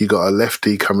 You got a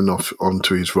lefty coming off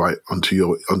onto his right, onto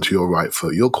your right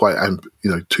foot. You're quite,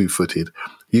 2-footed.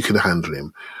 You can handle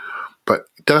him. But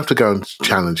you don't have to go and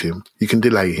challenge him. You can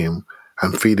delay him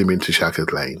and feed him into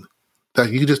Xhaka's lane.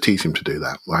 You can just teach him to do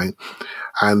that, right?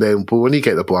 And then, but when you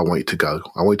get the ball, I want you to go.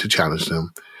 I want you to challenge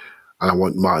them. And I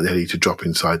want Martinelli to drop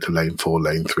inside to lane 4,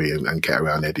 lane 3 and get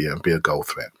around Eddie and be a goal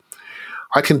threat.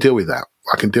 I can deal with that.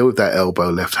 I can deal with that elbow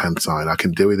left-hand side. I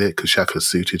can deal with it because Xhaka's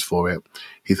suited for it.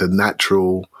 He's a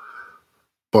natural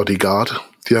bodyguard. Do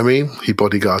you know what I mean? He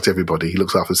bodyguards everybody. He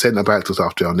looks after centre-back, looks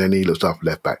after Elneny, he looks after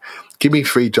left-back. Give me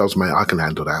 3 jobs, mate. I can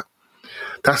handle that.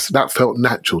 That felt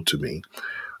natural to me.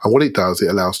 And what it does, it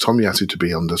allows Tomiyasu to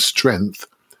be on the strength,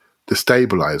 the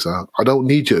stabiliser. I don't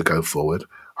need you to go forward.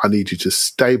 I need you to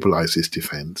stabilise this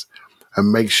defence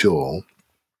and make sure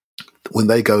when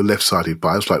they go left-sided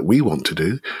bias like we want to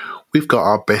do, we've got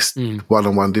our best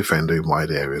one-on-one defender in wide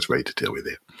areas ready to deal with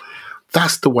it.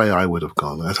 That's the way I would have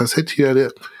gone. As I said to you earlier,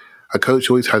 a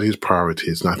coach always had his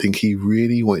priorities, and I think he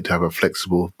really wanted to have a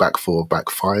flexible back 4,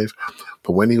 back 5.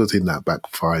 But when he was in that back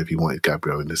 5, he wanted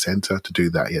Gabriel in the centre. To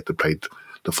do that, he had to play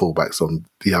the fullbacks on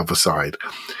the other side.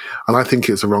 And I think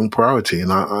it's the wrong priority,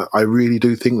 and I really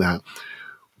do think that.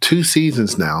 2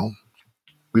 seasons now,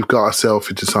 we've got ourselves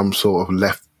into some sort of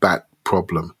left-back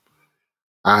problem.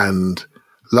 And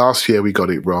last year we got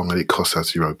it wrong, and it cost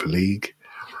us Europa League.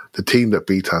 The team that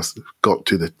beat us got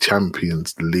to the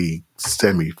Champions League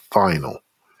semi-final.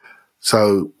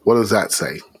 So what does that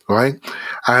say, right?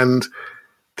 And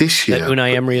this year, that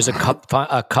Unai Emery is a cup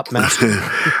master.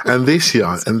 and this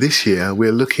year,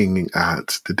 we're looking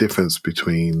at the difference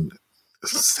between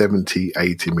 70,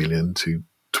 80 million to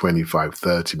 25,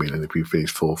 30 million if we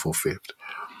finish 4th or 5th,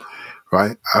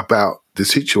 right? About the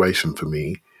situation for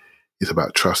me is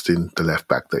about trusting the left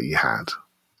back that you had,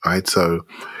 right? So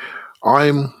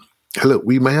look,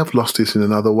 we may have lost this in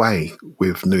another way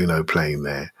with Nuno playing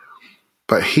there,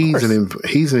 but he's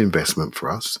an investment for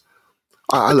us.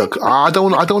 Look, I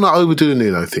don't want to overdo the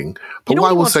Nuno thing, but what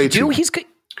I will say to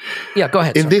you, go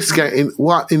ahead. In this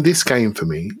game for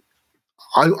me,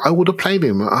 I would have played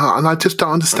him, and I just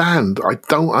don't understand. I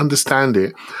don't understand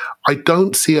it. I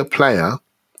don't see a player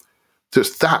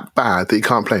that's that bad that you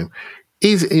can't play him.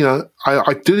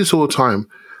 I do this all the time.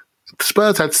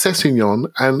 Spurs had Sessegnon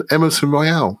and Emerson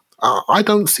Royale. I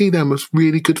don't see them as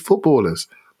really good footballers.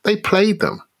 They played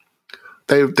them.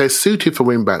 They're suited for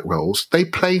wing-back roles. They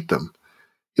played them.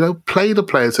 Play the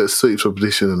players that are suited for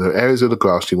position in the areas of the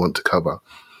grass you want to cover.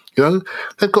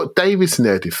 They've got Davis in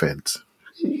their defence.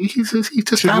 He's just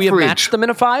Should average. We have matched them in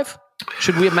a 5?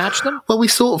 Should we have matched them? Well, we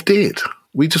sort of did.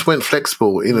 We just went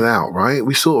flexible in and out, right?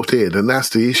 We sort of did, and that's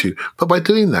the issue. But by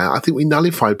doing that, I think we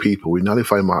nullified people. We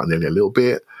nullified Martinelli a little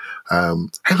bit.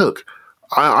 Hey, look,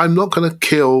 I'm not going to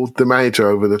kill the manager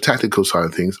over the tactical side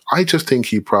of things. I just think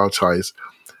he prioritised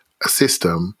a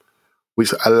system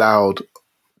which allowed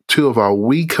two of our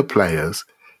weaker players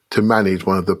to manage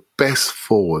one of the best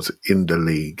forwards in the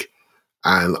league.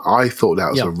 And I thought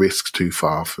that was a risk too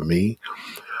far for me.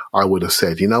 I would have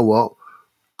said, you know what,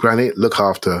 Granit, look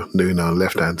after Nuno on the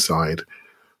left-hand side.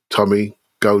 Tommy,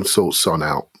 go and sort Son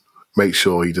out. Make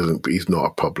sure he's not a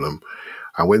problem.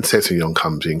 And when Sessegnon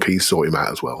comes in, can you sort him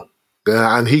out as well?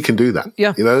 And he can do that.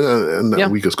 Yeah.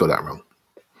 And we just got that wrong.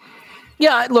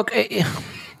 Yeah, look,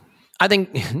 I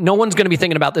think no one's going to be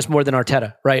thinking about this more than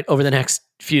Arteta, right, over the next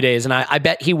few days. And I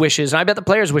bet he wishes, and I bet the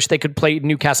players wish they could play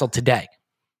Newcastle today,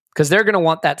 because they're going to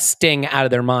want that sting out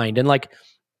of their mind. And like,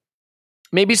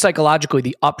 maybe psychologically,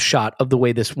 the upshot of the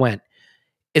way this went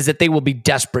is that they will be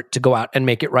desperate to go out and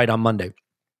make it right on Monday,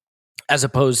 as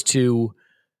opposed to,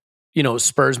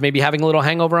 Spurs maybe having a little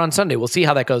hangover on Sunday. We'll see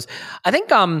how that goes. I think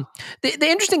the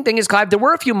interesting thing is, Clive, there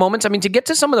were a few moments. I mean, to get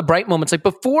to some of the bright moments, like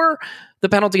before the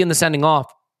penalty and the sending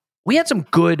off, we had some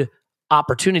good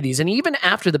opportunities. And even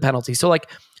after the penalty, so like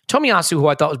Tomiyasu, who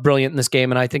I thought was brilliant in this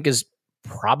game, and I think is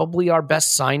probably our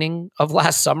best signing of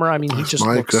last summer. I mean,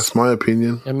 that's my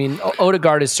opinion. I mean,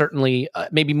 Odegaard is certainly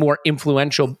maybe more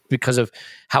influential because of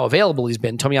how available he's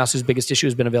been. Tomiyasu's biggest issue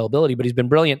has been availability, but he's been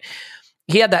brilliant.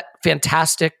 He had that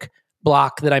fantastic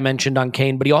block that I mentioned on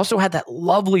Kane, but he also had that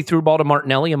lovely through ball to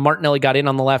Martinelli, and Martinelli got in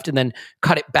on the left and then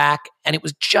cut it back. And it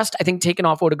was just, I think, taken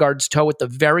off Odegaard's toe at the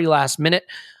very last minute.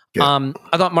 Yeah.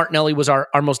 I thought Martinelli was our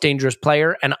most dangerous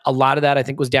player, and a lot of that, I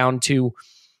think, was down to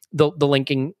the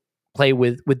linking play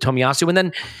with Tomiyasu. And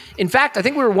then, in fact, I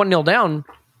think we were 1-0 down.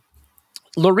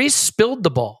 Lloris spilled the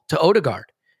ball to Odegaard.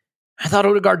 I thought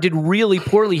Odegaard did really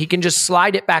poorly. He can just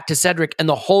slide it back to Cedric, and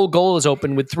the whole goal is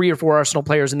open with 3 or 4 Arsenal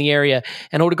players in the area,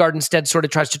 and Odegaard instead sort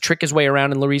of tries to trick his way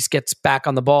around, and Lloris gets back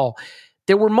on the ball.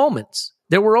 There were moments.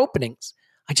 There were openings.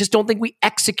 I just don't think we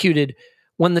executed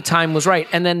when the time was right.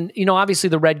 And then, obviously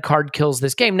the red card kills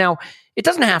this game. Now, it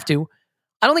doesn't have to.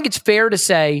 I don't think it's fair to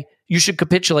say you should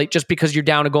capitulate just because you're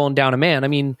down a goal and down a man. I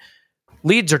mean,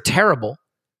 Leeds are terrible.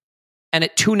 And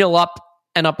at 2-0 up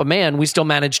and up a man, we still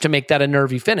managed to make that a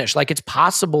nervy finish. Like, it's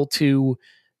possible to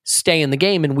stay in the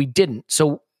game, and we didn't.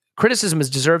 So criticism is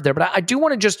deserved there. But I do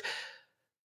want to just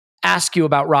ask you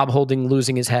about Rob Holding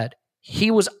losing his head.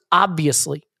 He was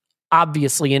obviously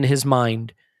in his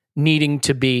mind needing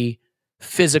to be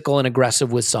physical and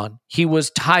aggressive with Son. He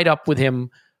was tied up with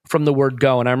him from the word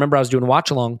go. And I remember I was doing a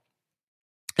watch along,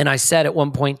 and I said at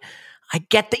one point, I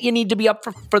get that you need to be up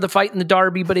for the fight in the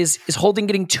derby, but is Holding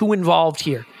getting too involved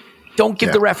here? Don't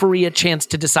give the referee a chance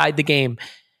to decide the game.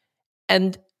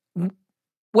 And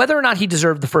whether or not he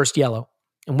deserved the first yellow,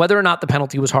 and whether or not the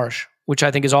penalty was harsh, which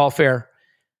I think is all fair,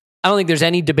 I don't think there's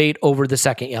any debate over the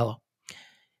second yellow.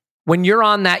 When you're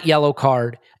on that yellow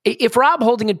card, if Rob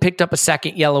Holding had picked up a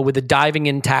second yellow with a diving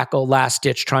in tackle, last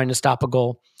ditch, trying to stop a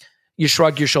goal, you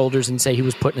shrug your shoulders and say he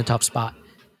was put in a tough spot.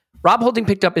 Rob Holding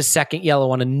picked up his second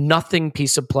yellow on a nothing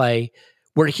piece of play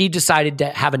where he decided to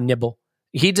have a nibble.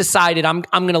 He decided, I'm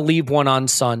going to leave one on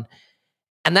Son.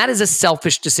 And that is a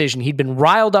selfish decision. He'd been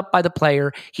riled up by the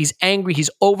player. He's angry. He's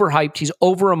overhyped. He's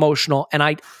over-emotional. And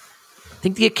I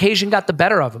think the occasion got the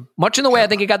better of him. Much in the way I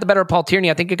think it got the better of Paul Tierney,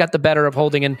 I think it got the better of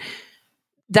Holding. And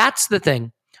that's the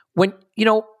thing. When,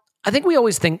 I think we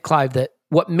always think, Clive, that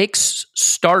what makes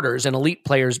starters and elite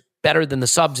players better than the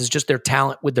subs is just their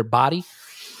talent with their body.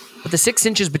 But the 6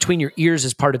 inches between your ears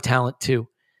is part of talent too.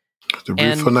 The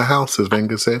roof on the house, as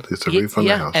Wenger said. It's the roof on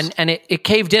the house. And it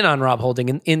caved in on Rob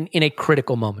Holding in a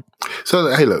critical moment.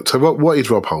 So, hey, look, so what is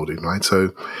Rob Holding, right?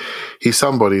 So he's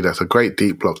somebody that's a great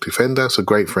deep block defender. It's a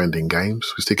great friend in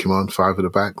games. We stick him on 5 at the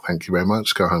back. Thank you very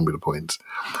much. Go home with the points.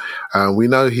 We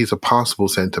know he's a passable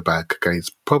centre-back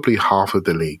against probably half of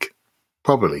the league.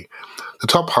 Probably. The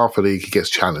top half of the league, he gets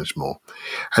challenged more.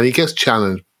 And he gets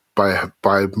challenged by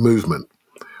movement,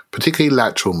 particularly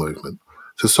lateral movement.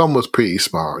 So Son was pretty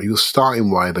smart. He was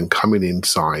starting wide and coming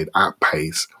inside at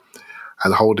pace.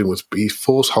 And he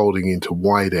forced Holding into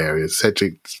wide areas.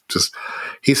 Cedric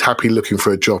he's happy looking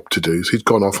for a job to do. So he's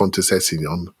gone off onto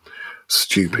Sessegnon.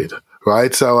 Stupid,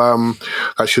 right? So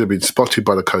that should have been spotted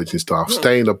by the coaching staff.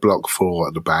 Stay in a block 4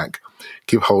 at the back.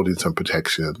 Give Holding some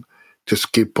protection.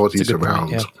 Just give bodies around.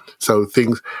 Point, yeah. So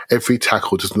every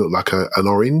tackle doesn't look like an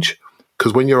orange.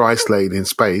 Because when you're isolated in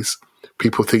space,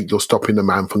 people think you're stopping the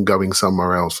man from going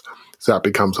somewhere else. So that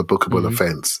becomes a bookable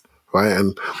offence, right?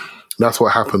 And that's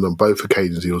what happened on both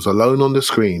occasions. He was alone on the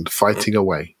screen, fighting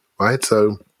away, right?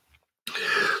 So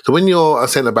when you're a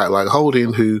centre-back like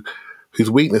Holding, who whose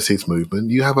weakness is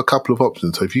movement, you have a couple of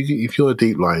options. So if you're a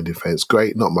deep line defense,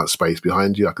 great, not much space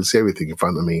behind you. I can see everything in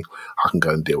front of me. I can go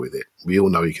and deal with it. We all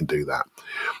know he can do that.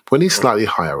 When he's slightly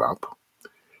higher up,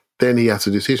 then he has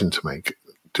a decision to make.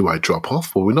 Do I drop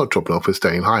off? Well, we're not dropping off. We're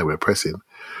staying high. We're pressing.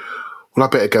 Well, I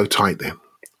better go tight then.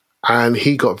 And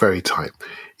he got very tight.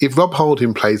 If Rob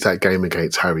Holding plays that game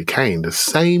against Harry Kane, the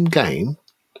same game,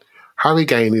 Harry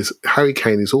Kane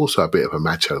is also a bit of a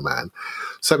macho man.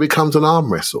 So it becomes an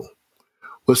arm wrestle.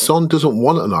 Well, Son doesn't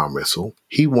want an arm wrestle.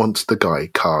 He wants the guy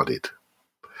carded.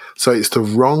 So it's the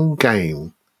wrong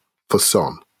game for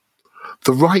Son.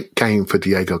 The right game for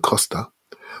Diego Costa.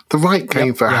 The right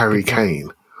game for Harry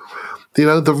Kane. You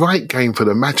know, the right game for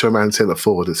the macho man centre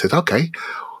forward that said, okay,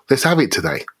 let's have it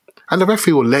today. And the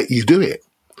referee will let you do it.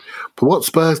 But what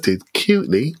Spurs did,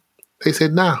 cutely, they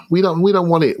said, nah, we don't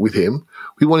want it with him.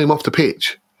 We want him off the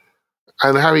pitch.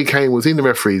 And Harry Kane was in the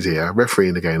referee's ear,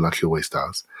 refereeing the game like he always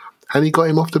does. And he got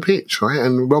him off the pitch, right?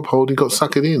 And Rob Holding got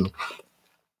suckered in.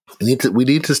 We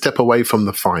need to step away from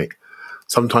the fight.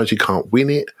 Sometimes you can't win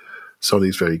it.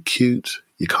 Sonny's very cute.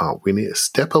 You can't win it.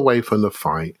 Step away from the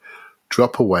fight.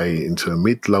 Drop away into a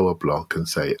mid-lower block and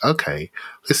say, okay,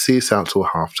 let's see this out till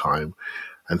half-time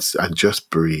and just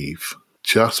breathe.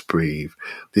 Just breathe.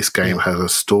 This game has a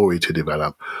story to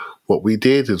develop. What we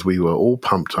did is we were all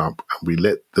pumped up and we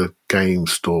let the game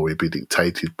story be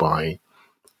dictated by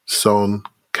Son,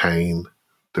 Kane,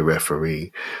 the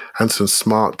referee, and some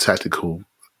smart tactical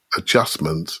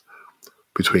adjustments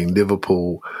between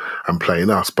Liverpool and playing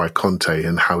us by Conte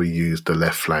and how he used the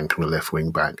left flank and the left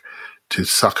wing back to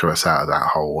sucker us out of that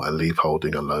hole and leave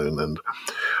Holding alone. And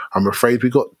I'm afraid we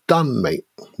got done, mate.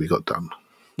 We got done.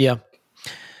 Yeah.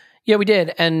 Yeah, we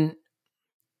did. And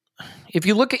if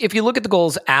you look at the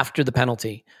goals after the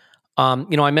penalty, I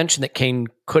mentioned that Kane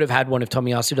could have had one if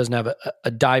Tomiyasu doesn't have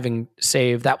a diving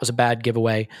save. That was a bad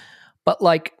giveaway. But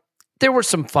there were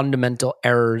some fundamental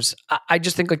errors. I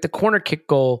just think the corner kick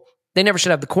goal, they never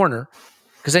should have the corner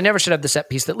because they never should have the set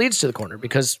piece that leads to the corner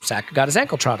because Saka got his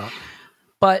ankle trod on.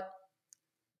 But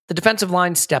the defensive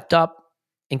line stepped up.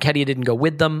 Nketiah didn't go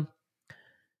with them.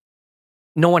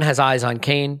 No one has eyes on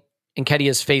Kane. Nketiah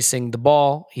is facing the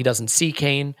ball. He doesn't see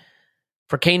Kane.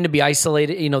 For Kane to be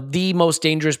isolated, the most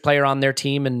dangerous player on their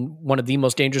team and one of the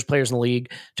most dangerous players in the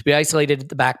league, to be isolated at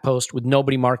the back post with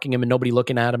nobody marking him and nobody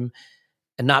looking at him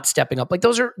and not stepping up.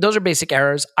 Those are basic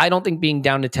errors. I don't think being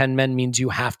down to 10 men means you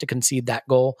have to concede that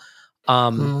goal.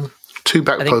 Two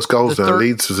back post goals now.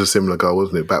 Leeds was a similar goal,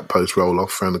 wasn't it? Back post roll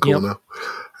off around the corner.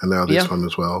 And now this one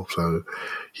as well. So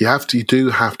you do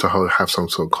have to have some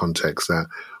sort of context that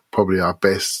probably our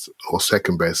best or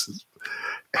second best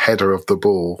header of the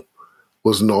ball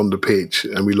wasn't on the pitch,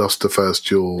 and we lost the first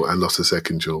duel and lost the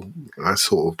second duel. I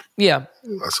sort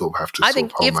of have to. I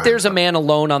think if there's a man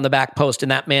alone on the back post,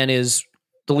 and that man is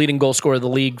the leading goal scorer of the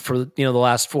league for the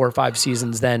last 4 or 5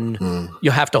 seasons, then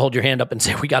you have to hold your hand up and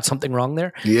say we got something wrong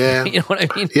there. Yeah, you know what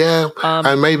I mean. Yeah,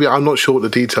 and maybe I'm not sure what the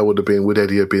detail would have been. Would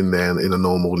Eddie have been there in a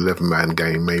normal 11-man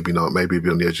game? Maybe not. Maybe he'd be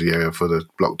on the edge of the area for the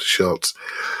blocked shots.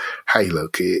 Hey,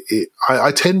 look,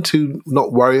 I tend to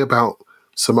not worry about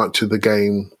so much of the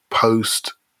game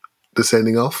post the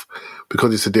sending off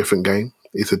because it's a different game.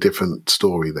 It's a different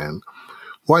story then.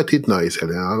 What I did notice,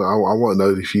 Helen, I want to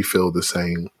know if you feel the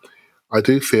same. I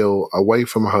do feel away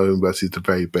from home versus the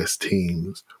very best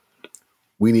teams,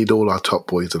 we need all our top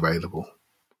boys available.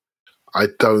 I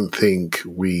don't think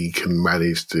we can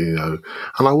manage to,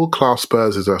 and I will class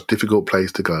Spurs as a difficult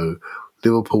place to go,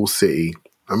 Liverpool, City,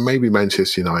 and maybe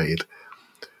Manchester United.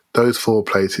 Those 4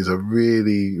 places are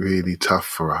really, really tough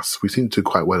for us. We seem to do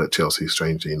quite well at Chelsea,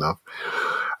 strangely enough.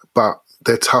 But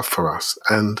they're tough for us.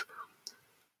 And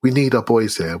we need our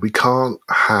boys there. We can't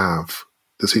have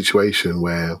the situation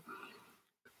where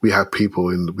we have people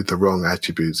with the wrong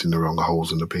attributes in the wrong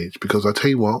holes in the pitch. Because I tell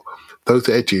you what, those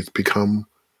edges become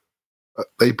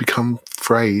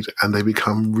frayed and they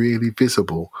become really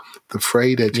visible. The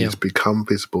frayed edges become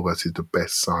visible versus the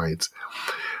best sides.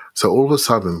 So all of a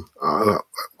sudden,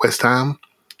 West Ham,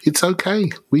 it's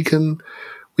okay. We can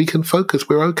focus.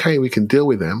 We're okay. We can deal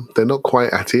with them. They're not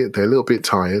quite at it. They're a little bit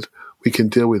tired. We can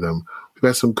deal with them. We've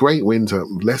had some great wins at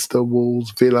Leicester,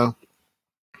 Wolves, Villa.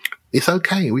 It's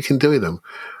okay. We can deal with them.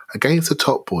 Against the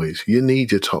top boys, you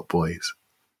need your top boys.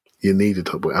 You need your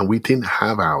top boys. And we didn't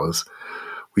have ours.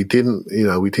 We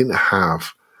didn't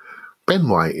have Ben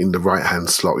White in the right-hand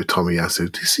slot with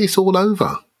Tomiyasu. It's all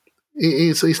over.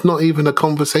 It's not even a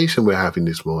conversation we're having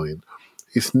this morning.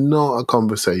 It's not a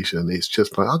conversation. It's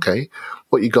just like, okay,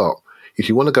 what you got? If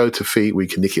you want to go to feet, we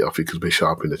can nick it off you because we're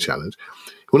sharp in the challenge.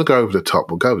 If you want to go over the top,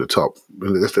 we'll go over the top.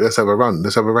 Let's have a run.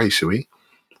 Let's have a race, shall we?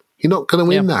 You're not going to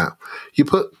win that.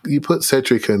 You put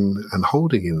Cedric and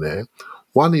Holding in there.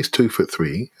 One is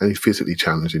 2'3" and he's physically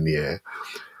challenged in the air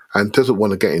and doesn't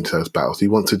want to get into those battles. He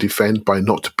wants to defend by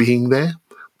not being there,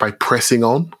 by pressing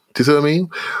on. Do you see what I mean?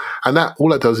 And all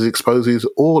that does is exposes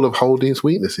all of Holding's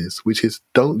weaknesses, which is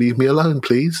don't leave me alone,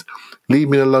 please. Leave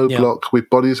me in a low block with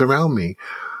bodies around me.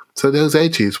 So those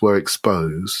edges were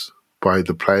exposed by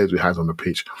the players we had on the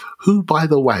pitch, who, by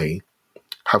the way,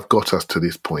 have got us to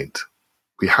this point.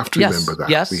 We have to remember that.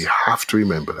 Yes. We have to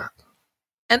remember that.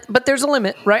 But there's a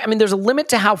limit, right? I mean, there's a limit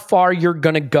to how far you're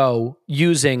going to go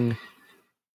using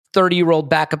 30-year-old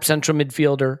backup central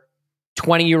midfielder,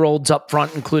 20-year-olds up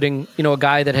front, including, a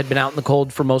guy that had been out in the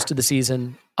cold for most of the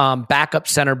season, backup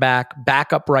center back,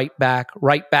 backup right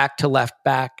back to left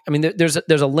back. I mean, there's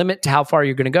a limit to how far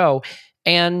you're going to go.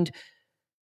 And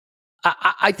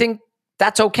I think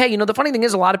that's okay. The funny thing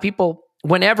is a lot of people,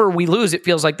 whenever we lose, it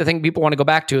feels like the thing people want to go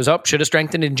back to is, should have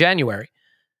strengthened in January.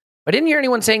 I didn't hear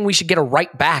anyone saying we should get a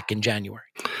right back in January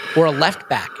or a left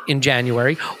back in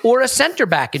January or a center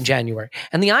back in January.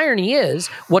 And the irony is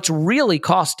what's really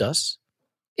cost us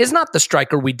is not the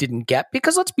striker we didn't get,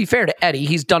 because let's be fair to Eddie,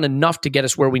 he's done enough to get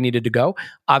us where we needed to go.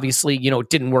 Obviously, it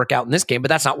didn't work out in this game, but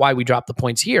that's not why we dropped the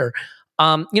points here.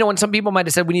 And some people might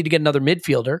have said we need to get another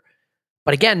midfielder,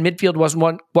 but again, midfield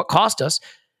wasn't what cost us.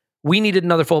 We needed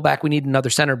another fullback. We needed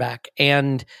another center back.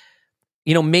 And,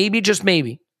 maybe, just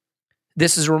maybe,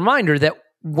 this is a reminder that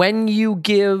when you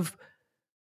give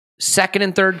second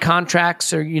and third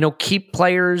contracts or, keep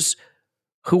players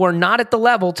who are not at the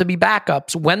level to be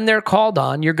backups, when they're called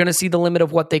on, you're going to see the limit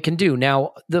of what they can do.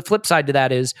 Now, the flip side to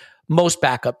that is most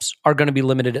backups are going to be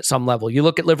limited at some level. You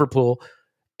look at Liverpool,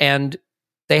 and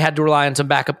they had to rely on some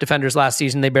backup defenders last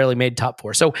season. They barely made top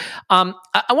four. So I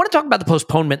want to talk about the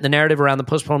postponement, the narrative around the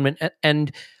postponement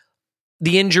and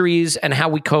the injuries and how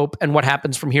we cope and what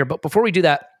happens from here. But before we do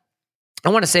that, I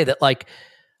want to say that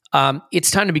it's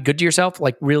time to be good to yourself,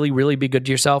 really, really be good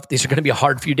to yourself. These are going to be a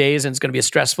hard few days, and it's going to be a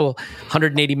stressful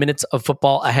 180 minutes of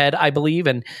football ahead, I believe.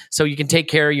 And so you can take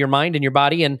care of your mind and your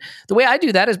body. And the way I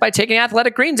do that is by taking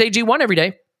Athletic Greens AG1 every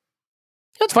day.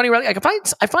 It's funny, right?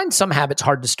 I find some habits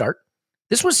hard to start.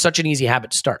 This was such an easy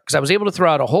habit to start because I was able to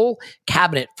throw out a whole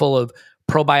cabinet full of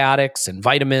probiotics and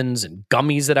vitamins and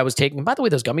gummies that I was taking. And by the way,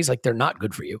 those gummies, they're not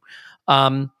good for you.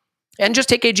 And just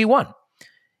take AG1.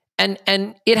 And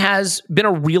it has been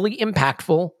a really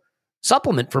impactful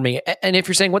supplement for me. And if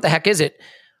you're saying, what the heck is it?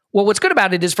 Well, what's good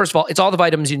about it is, first of all, it's all the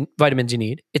vitamins you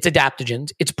need. It's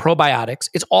adaptogens. It's probiotics.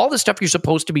 It's all the stuff you're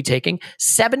supposed to be taking.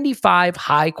 75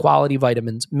 high-quality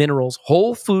vitamins, minerals,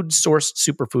 whole food sourced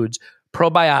superfoods,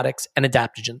 probiotics, and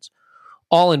adaptogens,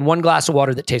 all in one glass of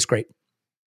water that tastes great.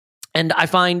 And I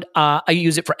find I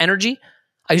use it for energy.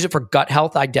 I use it for gut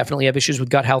health. I definitely have issues with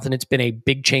gut health, and it's been a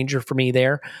big changer for me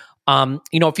there. A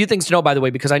few things to know, by the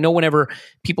way, because I know whenever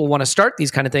people want to start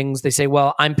these kind of things, they say,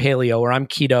 well, I'm paleo or I'm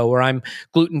keto or I'm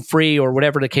gluten-free or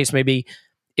whatever the case may be.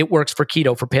 It works for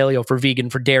keto, for paleo, for vegan,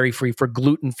 for dairy-free, for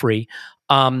gluten-free.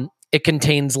 It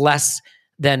contains less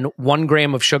than 1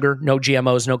 gram of sugar, no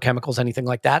GMOs, no chemicals, anything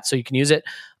like that. So you can use it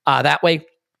that way.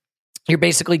 You're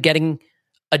basically getting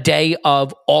a day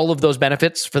of all of those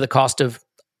benefits for the cost of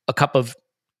a cup of,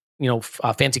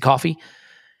 fancy coffee.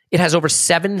 It has over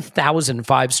 7,000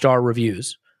 5-star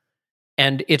reviews,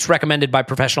 and it's recommended by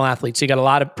professional athletes. So you got a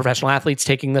lot of professional athletes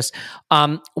taking this.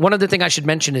 One other thing I should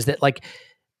mention is that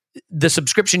the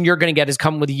subscription you're going to get is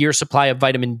come with a year's supply of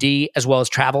vitamin D as well as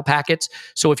travel packets.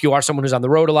 So if you are someone who's on the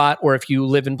road a lot, or if you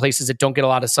live in places that don't get a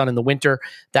lot of sun in the winter,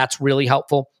 that's really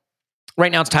helpful.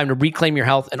 Right now, it's time to reclaim your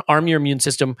health and arm your immune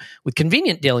system with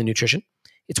convenient daily nutrition.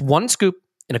 It's 1 scoop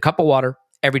in a cup of water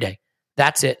every day.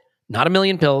 That's it. Not a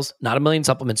million pills, not a million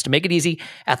supplements. To make it easy,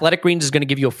 Athletic Greens is going to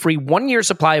give you a free 1-year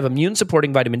supply of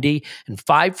immune-supporting vitamin D and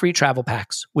 5 free travel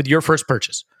packs with your first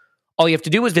purchase. All you have to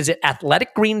do is visit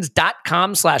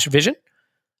athleticgreens.com/vision.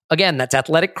 Again, that's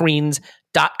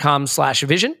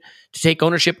athleticgreens.com/vision to take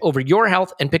ownership over your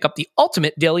health and pick up the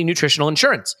ultimate daily nutritional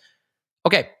insurance.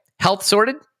 Okay, health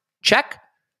sorted? Check.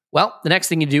 Well, the next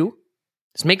thing you do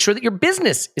is make sure that your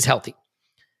business is healthy.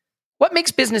 What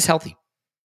makes business healthy?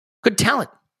 Good talent.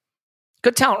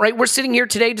 Good talent, right? We're sitting here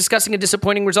today discussing a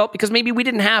disappointing result because maybe we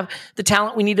didn't have the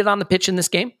talent we needed on the pitch in this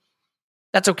game.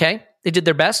 That's okay. They did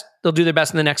their best. They'll do their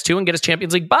best in the next 2 and get us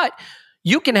Champions League. But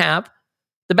you can have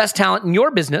the best talent in your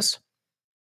business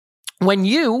when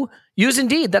you use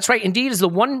Indeed. That's right. Indeed is the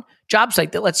one job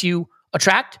site that lets you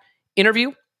attract,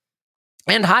 interview,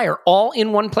 and hire all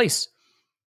in one place.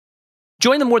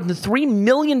 Join the more than 3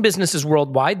 million businesses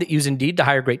worldwide that use Indeed to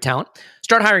hire great talent.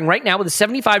 Start hiring right now with a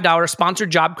 $75 sponsored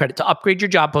job credit to upgrade your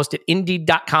job post at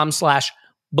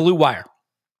Indeed.com/Blue Wire.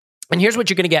 And here's what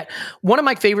you're going to get. One of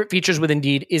my favorite features with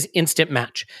Indeed is Instant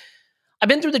Match. I've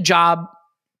been through the job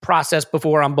process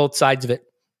before on both sides of it.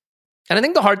 And I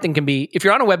think the hard thing can be, if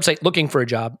you're on a website looking for a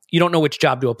job, you don't know which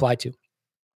job to apply to.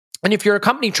 And if you're a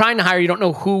company trying to hire, you don't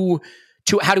know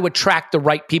how to attract the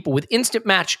right people. With Instant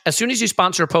Match, as soon as you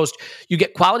sponsor a post, you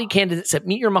get quality candidates that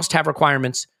meet your must-have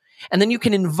requirements, and then you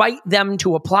can invite them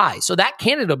to apply. So that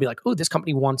candidate will be like, oh, this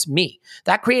company wants me.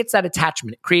 That creates that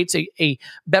attachment. It creates a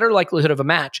better likelihood of a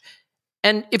match.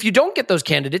 And if you don't get those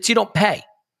candidates, you don't pay.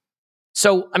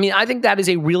 So, I mean, I think that is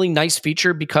a really nice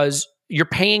feature because you're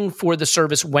paying for the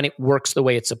service when it works the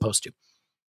way it's supposed to.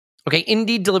 Okay,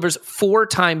 Indeed delivers 4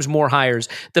 times more hires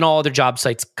than all other job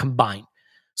sites combined.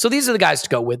 So these are the guys to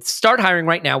go with. Start hiring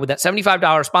right now with that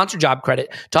 $75 sponsored job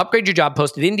credit to upgrade your job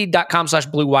post at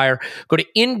Indeed.com/Blue Wire. Go to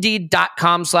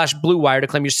Indeed.com/Blue Wire to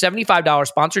claim your $75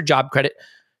 sponsored job credit.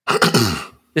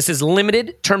 This is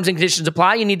limited. Terms and conditions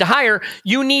apply. You need to hire.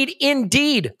 You need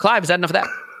Indeed. Clive, is that enough of that?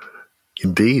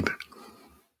 Indeed.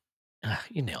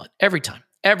 You nail it. Every time.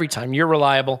 Every time. You're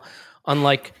reliable,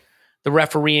 unlike the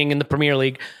refereeing in the Premier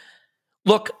League.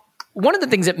 Look, one of the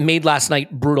things that made last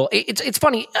night brutal, it's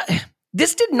funny.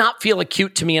 This did not feel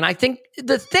acute to me. And I think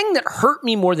the thing that hurt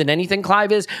me more than anything,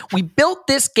 Clive, is we built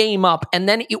this game up and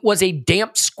then it was a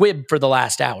damp squib for the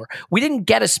last hour. We didn't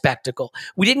get a spectacle.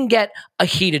 We didn't get a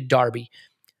heated derby.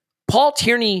 Paul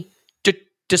Tierney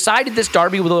decided this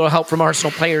derby with a little help from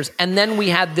Arsenal players. And then we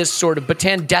had this sort of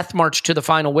Bataan death march to the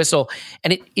final whistle.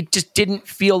 And it just didn't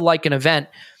feel like an event.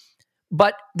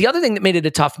 But the other thing that made it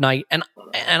a tough night, and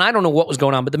I don't know what was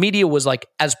going on, but the media was like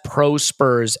as pro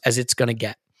Spurs as it's going to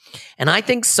get. And I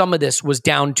think some of this was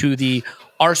down to the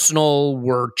Arsenal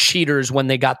were cheaters when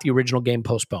they got the original game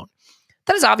postponed.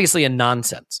 That is obviously a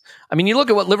nonsense. I mean, you look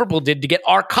at what Liverpool did to get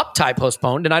our cup tie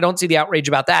postponed, and I don't see the outrage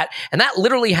about that. And that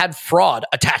literally had fraud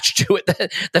attached to it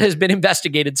that has been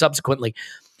investigated subsequently.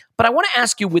 But I want to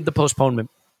ask you with the postponement,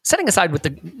 setting aside what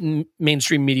the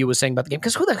mainstream media was saying about the game,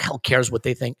 because who the hell cares what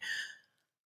they think?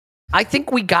 I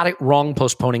think we got it wrong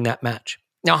postponing that match.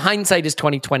 Now, hindsight is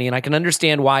 20/20, and I can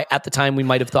understand why at the time we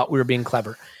might have thought we were being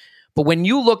clever. But when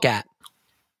you look at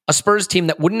a Spurs team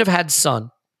that wouldn't have had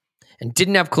Son and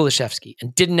didn't have Kulusevski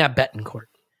and didn't have Betancourt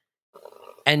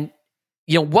and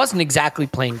wasn't exactly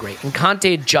playing great, and Conte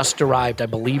had just arrived, I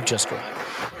believe just arrived.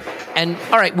 And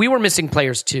all right, we were missing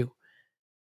players too.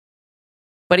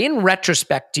 But in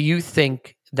retrospect, do you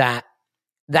think that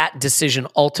decision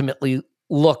ultimately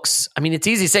looks, I mean, it's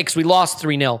easy to say because we lost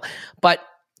 3-0, but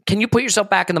can you put yourself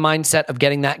back in the mindset of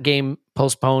getting that game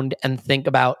postponed and think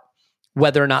about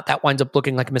whether or not that winds up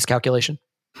looking like a miscalculation?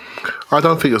 I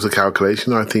don't think it was a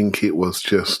calculation. I think it was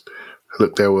just,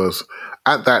 look, there was,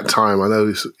 at that time, I know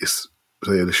it's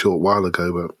a short while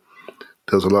ago, but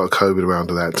there was a lot of COVID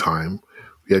around at that time.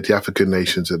 We had the African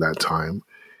nations at that time.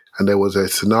 And there was a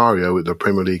scenario that the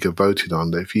Premier League had voted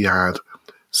on that if you had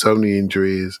so many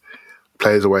injuries,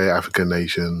 players away at African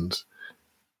nations,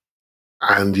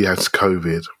 and you had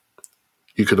COVID,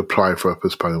 you could apply for a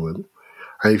postponement.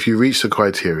 And if you reach the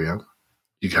criteria,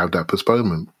 you can have that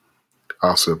postponement.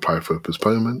 Arsenal applied for a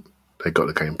postponement. They got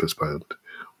the game postponed.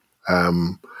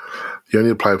 You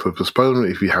only apply for a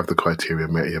postponement if you have the criteria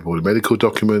met. You have all the medical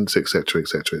documents, etc.,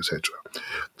 etc., etc.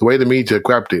 The way the media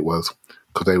grabbed it was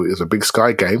because it was a big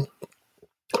Sky game,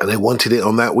 and they wanted it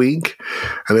on that week,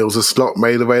 and there was a slot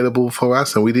made available for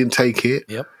us, and we didn't take it.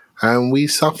 Yep. And we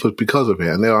suffered because of it.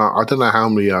 And there are, I don't know how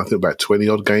many, I think about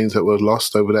 20-odd games that were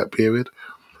lost over that period.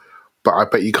 But I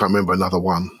bet you can't remember another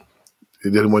one.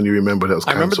 The only one you remember that was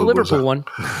cancelled. I remember the Liverpool one.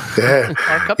 Yeah.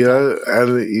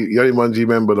 And the only ones you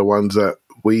remember are the ones that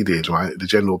we did, right? The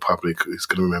general public is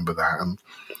going to remember that. And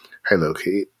hey, look,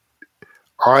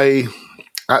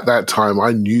 at that time,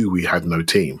 I knew we had no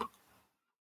team.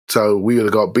 So we would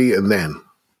have got beaten then,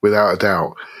 without a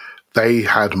doubt. They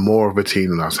had more of a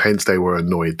team than us, hence they were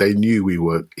annoyed. They knew we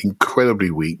were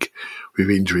incredibly weak with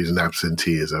injuries and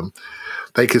absenteeism.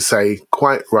 They could say,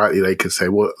 quite rightly,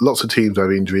 well, lots of teams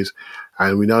have injuries,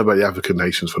 and we know about the African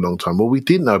nations for a long time. Well, we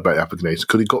didn't know about the African nations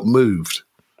because it got moved.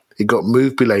 It got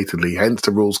moved belatedly, hence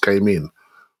the rules came in.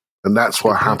 And that's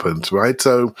what happened, right?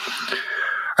 But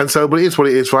it is what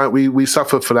it is, right? We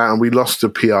suffered for that, and we lost the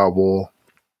PR war.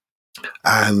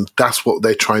 And that's what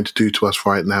they're trying to do to us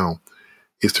right now,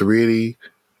 is to really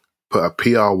put a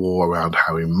PR war around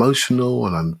how emotional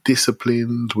and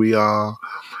undisciplined we are,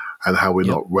 and how we're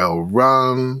not well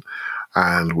run,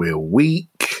 and we're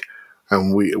weak,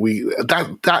 and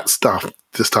that stuff,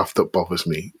 the stuff that bothers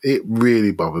me. It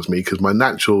really bothers me because my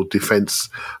natural defense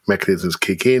mechanisms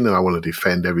kick in, and I want to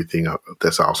defend everything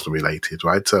that's Arsenal related,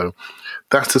 right? So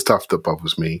that's the stuff that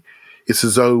bothers me. It's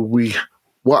as though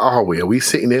what are we? Are we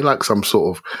sitting here like some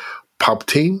sort of pub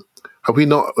team? Have we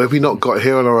not got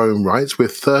here on our own rights? We're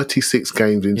 36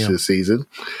 games into the season,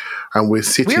 and we're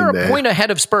sitting there. We are a point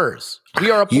ahead of Spurs. We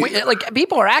are a point. Like,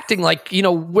 people are acting like,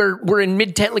 we're in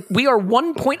mid-10. Like, we are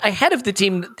 1 point ahead of the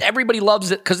team. Everybody loves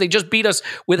it because they just beat us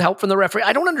with help from the referee.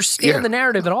 I don't understand the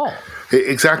narrative at all.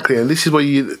 Exactly, and this is where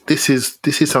this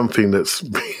is something that's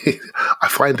I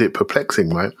find it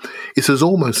perplexing. Right? It's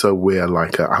almost so we're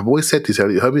like I've always said this.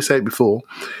 You heard me say it before.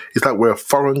 It's like we're a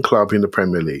foreign club in the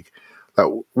Premier League. Like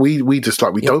we just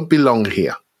like we don't belong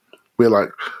here. We're like,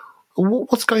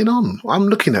 what's going on? I'm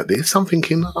looking at this. I'm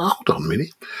thinking, hold on a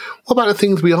minute. What about the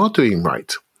things we are doing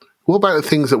right? What about the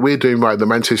things that we're doing right that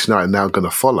Manchester United are now going to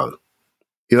follow?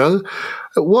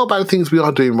 What about the things we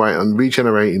are doing right and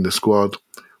regenerating the squad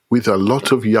with a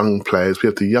lot of young players? We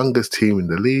have the youngest team in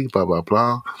the league. Blah blah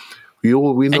blah. We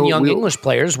know, and English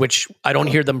players, which I don't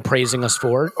hear them praising us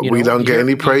for. We don't get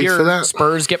any praise for that.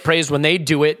 Spurs get praised when they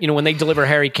do it, when they deliver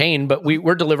Harry Kane, but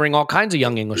we're delivering all kinds of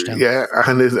young English talent. Yeah,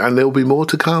 and there'll be more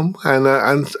to come. And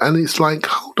it's like,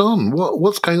 hold on,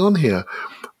 what's going on here?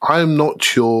 I'm not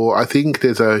sure. I think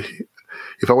if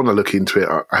I want to look into it,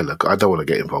 I don't want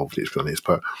to get involved in it, to be honest,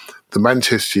 but the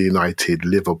Manchester United,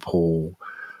 Liverpool,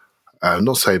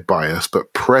 not say bias,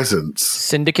 but presence.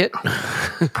 Syndicate?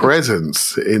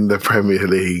 Presence in the Premier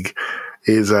League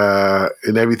is,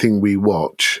 in everything we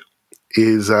watch,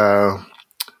 is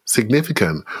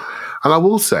significant. And I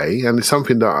will say, and it's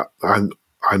something that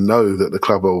I know that the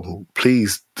club are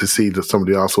pleased to see that some of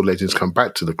the Arsenal legends come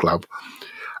back to the club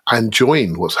and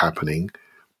join what's happening,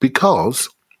 because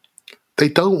they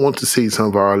don't want to see some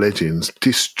of our legends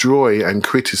destroy and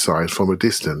criticise from a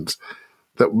distance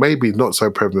that maybe not so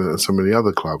prevalent as some of the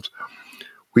other clubs.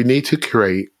 We need to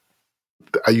create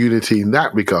a unity in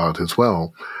that regard as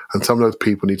well. And some of those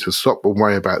people need to stop and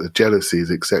worry about the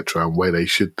jealousies, etc., and where they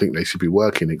should think they should be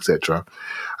working, etc.,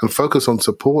 and focus on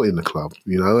supporting the club,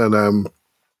 And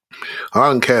I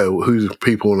don't care who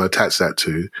people want to attach that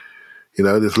to.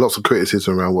 There's lots of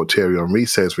criticism around what Thierry Henry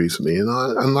says recently, and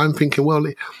I'm thinking, well,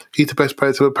 he's the best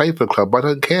player to ever play for the club, but I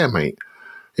don't care, mate.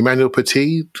 Emmanuel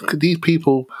Petit, these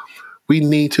people. We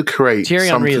need to create Thierry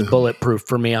something. Henry is bulletproof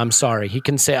for me. I'm sorry. He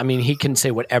can say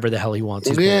whatever the hell he wants.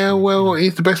 He's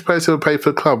the best player to ever play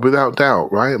for the club, without doubt,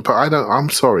 right? But I'm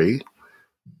sorry.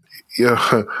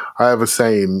 I have a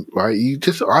saying, right?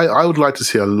 I would like to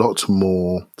see a lot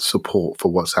more support for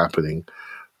what's happening.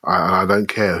 I don't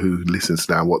care who listens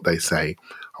to that, what they say.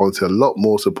 I want to see a lot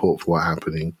more support for what's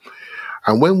happening.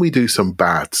 And when we do some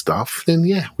bad stuff, then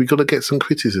we got to get some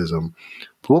criticism.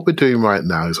 But what we're doing right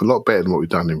now is a lot better than what we've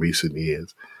done in recent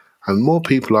years. And more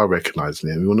people are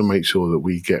recognising it. We want to make sure that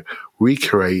we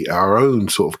recreate our own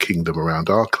sort of kingdom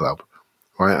around our club,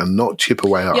 right? And not chip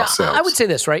away at ourselves. I would say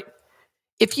this, right?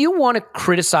 If you want to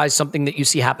criticize something that you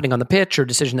see happening on the pitch or a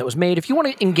decision that was made, if you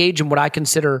want to engage in what I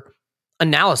consider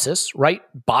analysis, right?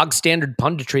 Bog standard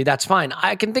punditry, that's fine.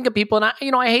 I can think of people, and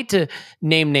I hate to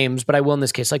name names, but I will in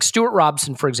this case. Like Stuart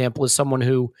Robson, for example, is someone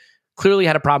who clearly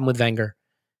had a problem with Wenger.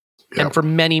 Yep. And for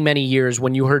many, many years,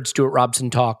 when you heard Stuart Robson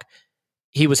talk,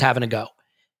 he was having a go.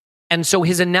 And so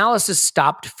his analysis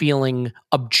stopped feeling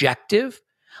objective.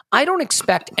 I don't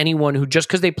expect anyone who, just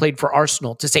because they played for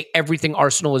Arsenal, to say everything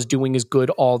Arsenal is doing is good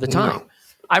all the time. No.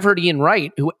 I've heard Ian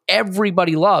Wright, who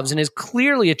everybody loves and is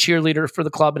clearly a cheerleader for the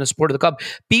club and a supporter of the club,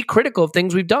 be critical of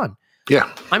things we've done.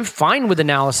 Yeah. I'm fine with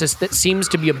analysis that seems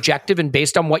to be objective and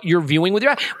based on what you're viewing with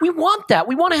your eye. We want that.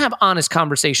 We want to have honest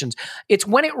conversations. It's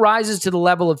when it rises to the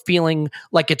level of feeling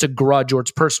like it's a grudge or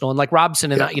it's personal. And like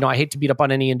Robson, and I hate to beat up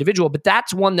on any individual, but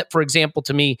that's one that, for example,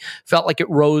 to me, felt like it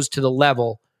rose to the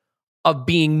level of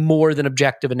being more than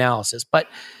objective analysis. But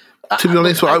to be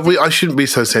honest, I shouldn't be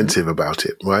so sensitive about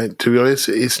it, right? To be honest,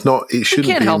 it's not. It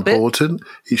shouldn't be important.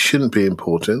 It shouldn't be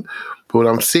important. But when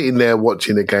I'm sitting there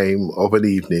watching a game of an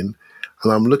evening,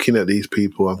 and I'm looking at these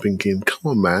people, I'm thinking,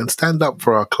 come on, man, stand up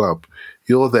for our club.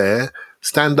 You're there.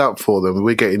 Stand up for them.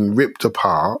 We're getting ripped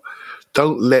apart.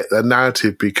 Don't let a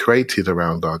narrative be created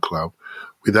around our club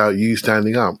without you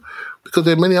standing up. Because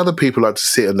there are many other people like to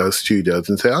sit in those studios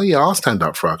and say, oh, yeah, I'll stand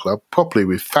up for our club properly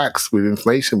with facts, with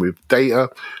information, with data.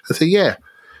 And say, yeah,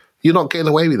 you're not getting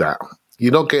away with that.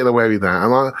 You're not getting away with that.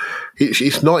 And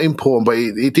it's not important, but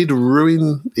it did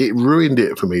ruin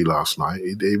it for me last night.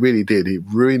 It really did. It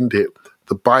ruined it.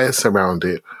 The bias around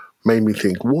it made me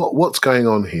think, what's going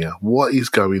on here? What is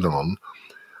going on?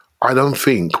 I don't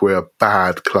think we're a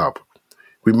bad club.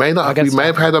 We may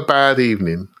have had a bad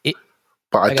evening,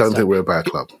 but I don't think we're a bad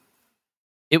club.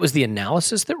 it was the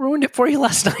analysis that ruined it for you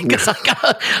last night? Because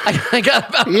I got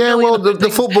about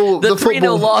the football, the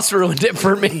 3-0 loss ruined it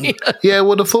for me.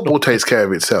 The football takes care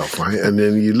of itself, right? And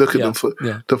then you look at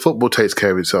the football takes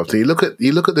care of itself. So you look at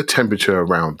the temperature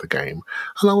around the game,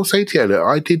 and I will say to you, look,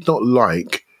 I did not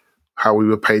like how we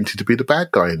were painted to be the bad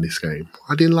guy in this game.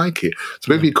 I didn't like it.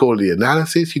 So if you call it the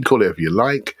analysis, you can call it whatever you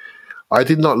like. I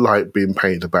did not like being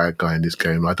painted the bad guy in this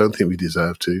game. I don't think we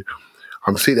deserve to.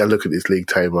 I'm sitting there looking at this league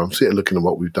table. I'm sitting there looking at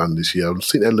what we've done this year. I'm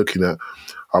sitting there looking at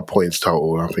our points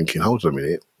total, and I'm thinking, hold on a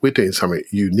minute, we're doing something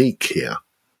unique here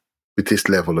with this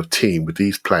level of team, with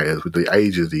these players, with the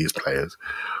age of these players,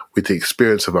 with the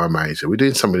experience of our manager. We're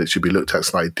doing something that should be looked at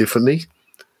slightly differently.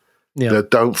 Yeah.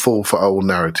 Don't fall for old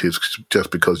narratives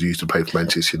just because you used to play for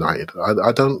Manchester United.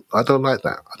 I don't like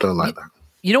that. I don't like that.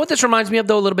 You know what this reminds me of,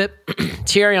 though, a little bit?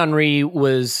 Thierry Henry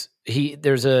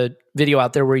there's a video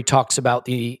out there where he talks about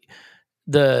the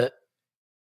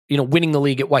winning the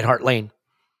league at White Hart Lane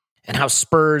and how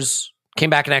Spurs came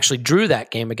back and actually drew that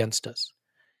game against us.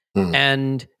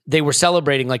 And they were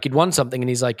celebrating like he'd won something. And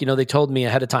he's like, they told me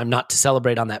ahead of time not to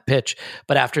celebrate on that pitch.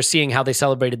 But after seeing how they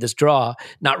celebrated this draw,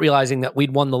 not realizing that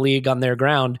we'd won the league on their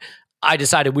ground, I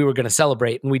decided we were going to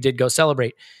celebrate, and we did go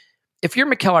celebrate. If you're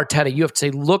Mikel Arteta, you have to say,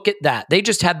 look at that. They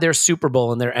just had their Super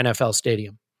Bowl in their NFL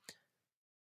stadium.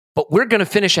 But we're going to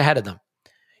finish ahead of them.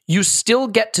 You still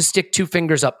get to stick 2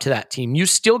 fingers up to that team. You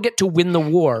still get to win the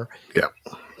war. Yeah.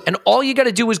 And all you got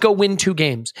to do is go win 2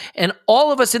 games. And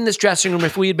all of us in this dressing room,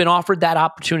 if we had been offered that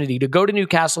opportunity to go to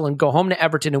Newcastle and go home to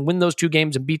Everton and win those 2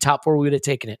 games and be top 4, we would have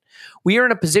taken it. We are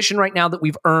in a position right now that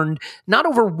we've earned not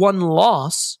over 1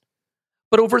 loss,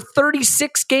 but over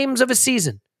 36 games of a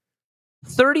season.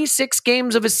 36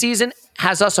 games of a season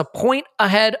has us a point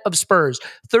ahead of Spurs.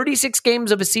 36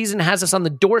 games of a season has us on the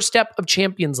doorstep of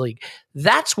Champions League.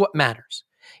 That's what matters.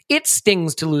 It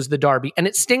stings to lose the derby, and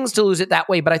it stings to lose it that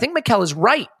way. But I think Mikel is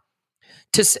right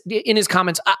in his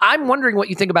comments. I'm wondering what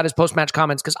you think about his post-match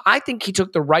comments, because I think he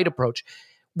took the right approach.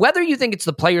 Whether you think it's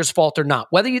the player's fault or not,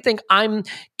 whether you think I'm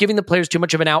giving the players too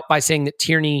much of an out by saying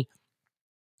that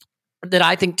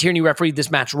I think Tierney refereed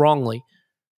this match wrongly.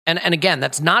 And again,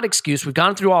 that's not excuse. We've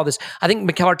gone through all this. I think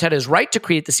Mikel Arteta is right to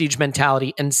create the siege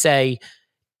mentality and say,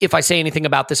 if I say anything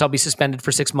about this, I'll be suspended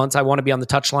for 6 months. I want to be on the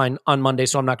touchline on Monday,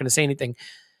 so I'm not going to say anything.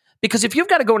 Because if you've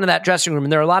got to go into that dressing room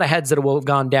and there are a lot of heads that will have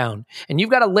gone down and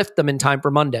you've got to lift them in time for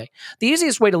Monday, the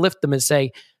easiest way to lift them is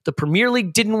say, the Premier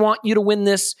League didn't want you to win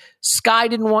this. Sky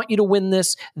didn't want you to win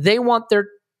this. They want their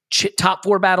top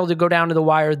 4 battle to go down to the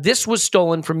wire. This was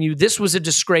stolen from you. This was a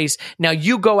disgrace. Now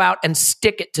you go out and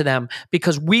stick it to them,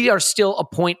 because we are still a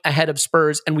point ahead of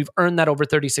Spurs and we've earned that over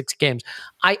 36 games.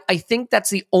 I think that's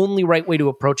the only right way to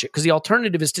approach it, because the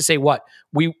alternative is to say, what?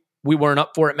 We weren't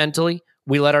up for it mentally.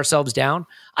 We let ourselves down.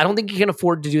 I don't think you can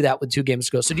afford to do that with 2 games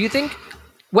to go. So do you think,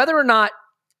 whether or not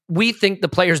we think the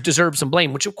players deserve some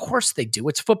blame, which of course they do,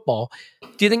 it's football,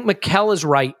 do you think Mikel is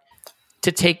right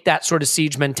to take that sort of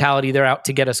siege mentality they're out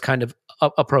to get us kind of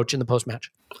approach in the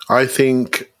post-match? I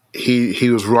think he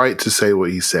was right to say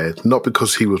what he said, not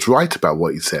because he was right about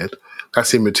what he said.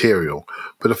 That's immaterial.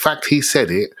 But the fact he said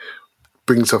it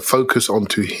brings a focus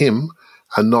onto him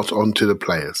and not onto the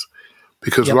players.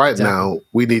 Because now,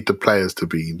 we need the players to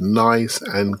be nice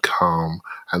and calm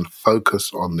and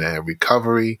focus on their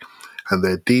recovery and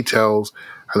their details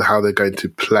and how they're going to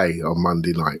play on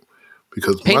Monday night.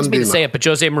 Because pains me to say it, but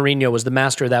Jose Mourinho was the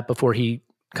master of that before he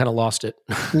kind of lost it.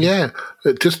 Yeah,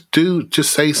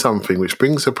 just say something which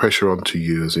brings the pressure onto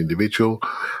you as an individual,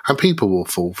 and people will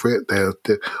fall for it.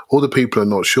 All the people who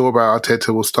are not sure about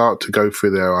Arteta will start to go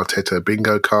through their Arteta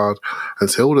bingo card and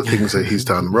say all the things that he's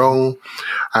done wrong,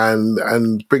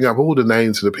 and bring up all the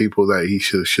names of the people that he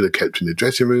should have kept in the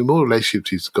dressing room, all the relationships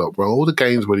he's got wrong, all the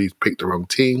games where he's picked the wrong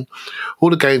team, all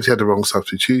the games he had the wrong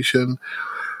substitution.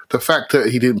 The fact that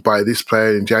he didn't buy this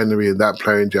player in January and that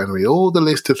player in January, all the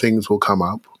list of things will come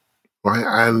up,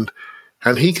 right?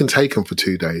 And he can take them for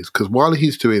 2 days, because while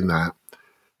he's doing that,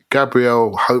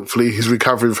 Gabriel, hopefully, he's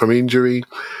recovering from injury.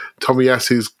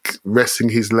 Tomiyasu's resting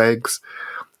his legs.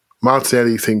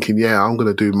 Martinelli thinking, yeah, I'm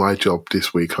going to do my job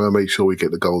this week. I'm going to make sure we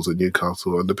get the goals at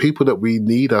Newcastle. And the people that we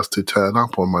need us to turn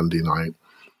up on Monday night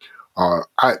are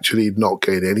actually not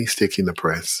getting any stick in the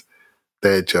press.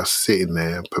 They're just sitting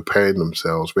there, preparing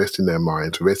themselves, resting their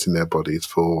minds, resting their bodies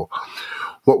for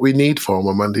what we need for them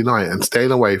on Monday night, and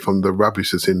staying away from the rubbish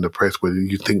that's in the press where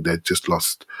you think they've just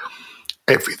lost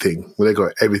everything, when they've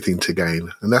got everything to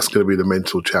gain. And that's going to be the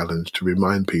mental challenge, to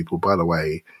remind people, by the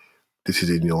way, this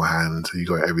is in your hands. You've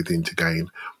got everything to gain.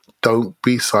 Don't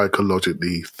be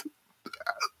psychologically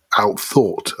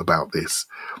outthought about this,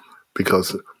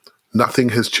 because nothing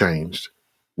has changed.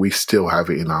 We still have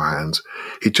it in our hands.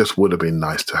 It just would have been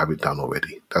nice to have it done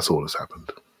already. That's all that's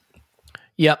happened.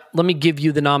 Yep. Let me give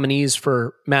you the nominees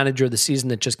for manager of the season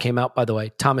that just came out, by the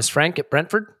way. Thomas Frank at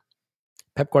Brentford,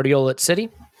 Pep Guardiola at City,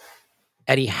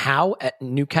 Eddie Howe at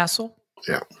Newcastle.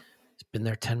 Yeah. He's been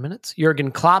there 10 minutes.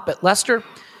 Jurgen Klopp at Leicester,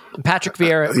 and Patrick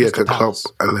Vieira at Crystal Palace.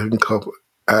 Klopp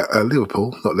at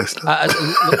Liverpool, not Leicester.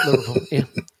 Liverpool, yeah.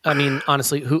 I mean,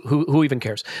 honestly, who even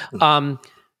cares? No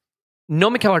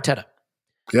Mikel Arteta.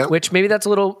 Yeah. Which maybe that's a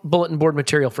little bulletin board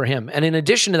material for him. And in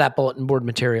addition to that bulletin board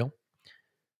material,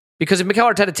 because if Mikel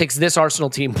Arteta takes this Arsenal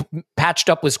team patched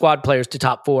up with squad players to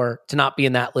top 4, to not be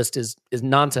in that list is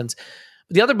nonsense.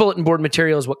 The other bulletin board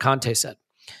material is what Conte said.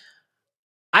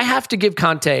 I have to give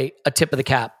Conte a tip of the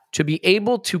cap to be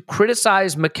able to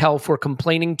criticize Mikel for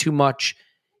complaining too much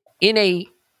in a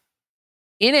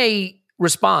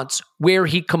response where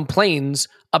he complains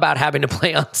about having to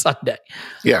play on Sunday.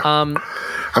 Yeah.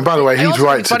 And by the way, he's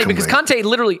right. It's funny because Conte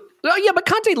literally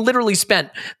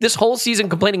spent this whole season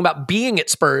complaining about being at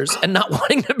Spurs and not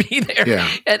wanting to be there.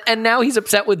 Yeah. And now he's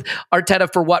upset with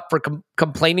Arteta for what? For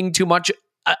complaining too much?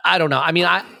 I don't know. I mean,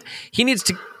 he needs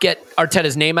to get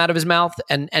Arteta's name out of his mouth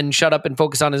and shut up and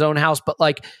focus on his own house. But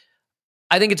like,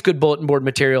 I think it's good bulletin board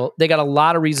material. They got a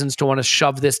lot of reasons to want to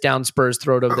shove this down Spurs'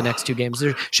 throat over the next 2 games.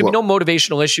 There should be no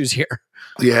motivational issues here.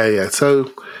 Yeah.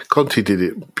 So Conte did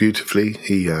it beautifully.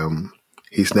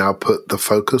 He's now put the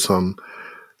focus on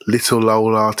little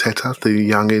old Arteta, the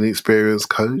young, inexperienced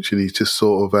coach, and he's just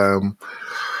sort of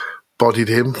bodied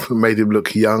him, made him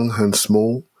look young and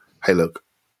small. Hey, look,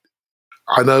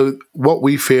 I know what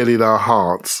we feel in our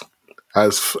hearts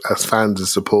as fans and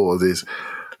supporters is,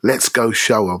 let's go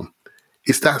show them.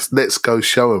 It's that let's go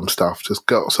show them stuff just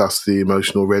got us the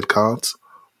emotional red cards.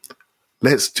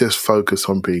 Let's just focus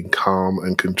on being calm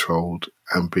and controlled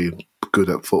and being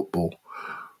good at football,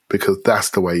 because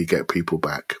that's the way you get people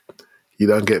back. You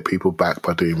don't get people back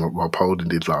by doing what Rob Holding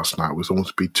did last night, was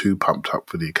almost be too pumped up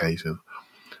for the occasion,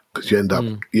 because you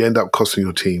end up costing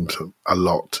your teams a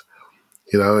lot.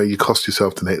 You know, you cost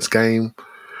yourself the next game.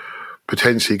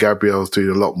 Potentially, Gabriel's doing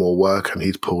a lot more work and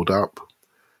he's pulled up.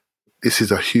 This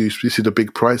is a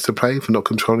big price to pay for not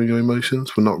controlling your emotions,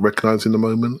 for not recognising the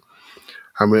moment.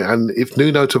 I mean, and if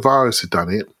Nuno Tavares had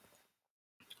done it,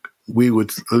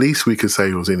 at least we could say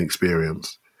he was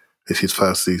inexperienced. It's his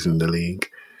first season in the league.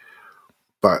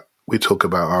 But we talk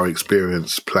about our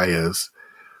experienced players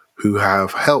who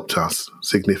have helped us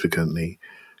significantly,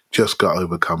 just got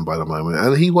overcome by the moment.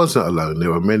 And he wasn't alone. There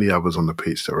were many others on the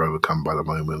pitch that were overcome by the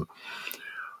moment.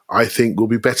 I think we'll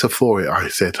be better for it,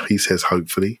 he says,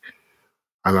 hopefully.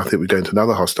 And I think we're going to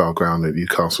another hostile ground at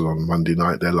Newcastle on Monday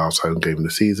night, their last home game of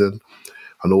the season.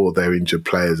 And all of their injured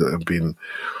players that have been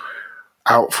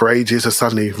out for ages are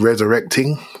suddenly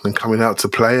resurrecting and coming out to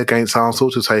play against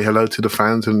Arsenal to say hello to the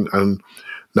fans and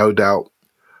no doubt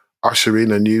usher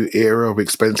in a new era of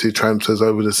expensive transfers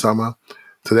over the summer.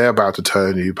 So they're about to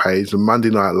turn a new page. And Monday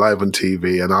night live on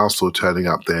TV and Arsenal turning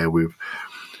up there with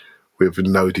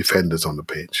no defenders on the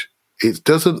pitch. It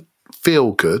doesn't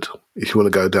feel good if you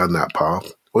want to go down that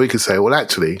path. Or you could say, well,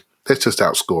 actually, let's just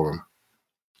outscore them.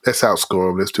 Let's outscore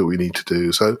them. Let's do what we need to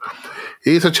do. So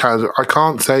it is a challenge. I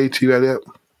can't say to you, Elliot,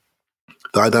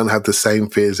 that I don't have the same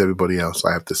fears as everybody else.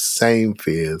 I have the same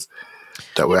fears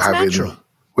that we're having. Natural.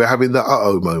 We're having the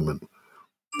uh-oh moment.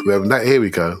 We're having that. Here we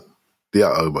go. The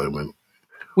uh-oh moment.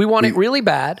 We want it really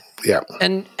bad. Yeah.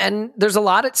 And there's a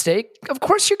lot at stake. Of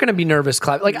course you're going to be nervous,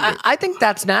 Clive. Like, I think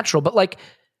that's natural. But like,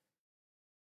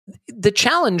 the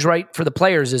challenge, right, for the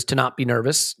players is to not be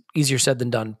nervous. Easier said than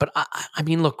done. But I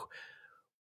mean, look,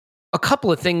 a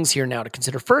couple of things here now to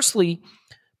consider. Firstly,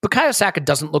 Bukayo Saka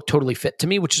doesn't look totally fit to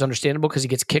me, which is understandable because he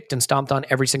gets kicked and stomped on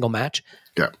every single match.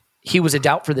 Yeah. He was a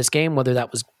doubt for this game, whether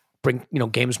that was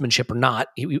gamesmanship or not.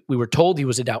 We were told he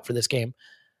was a doubt for this game.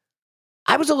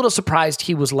 I was a little surprised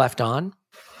he was left on,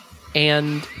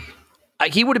 and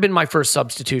he would have been my first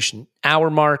substitution. Hour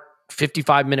mark,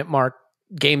 55-minute mark,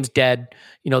 game's dead.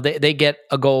 You know, they get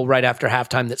a goal right after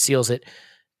halftime that seals it.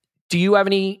 Do you have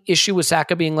any issue with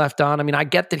Saka being left on? I mean, I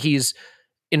get that he's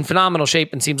in phenomenal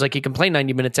shape and seems like he can play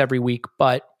 90 minutes every week,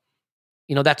 but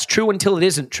you know, that's true until it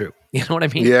isn't true. You know what I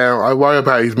mean? Yeah, I worry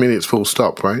about his minutes full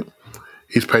stop, right?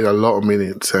 He's played a lot of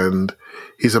minutes and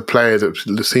he's a player that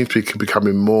seems to be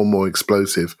becoming more and more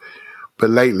explosive. But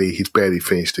lately, he's barely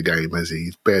finished the game, has he?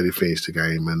 He's barely finished the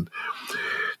game. And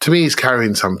to me, he's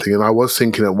carrying something. And I was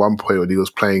thinking at one point when he was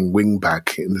playing wing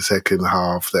back in the second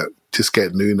half that just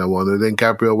get Nuno on. And then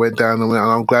Gabriel went down and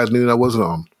I'm glad Nuno wasn't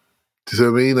on. Do you see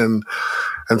what I mean?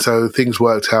 And so things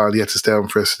worked out and he had to stay on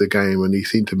for the rest of the game and he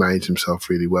seemed to manage himself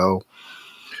really well.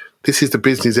 this is the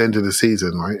business end of the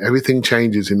season, right? Everything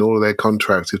changes in all of their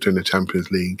contracts if they're in the Champions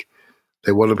League.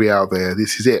 They want to be out there.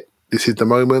 This is it. This is the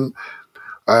moment.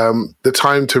 The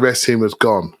time to rest him has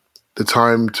gone. The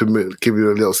time to give him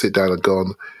a little sit down has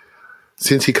gone.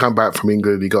 Since he come back from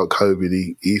England, he got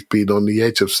COVID. He's been on the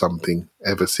edge of something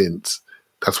ever since.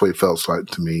 That's what it felt like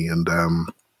to me. And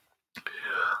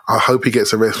I hope he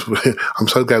gets a rest. I'm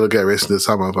so glad he'll get a rest in the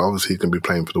summer, but obviously he's going to be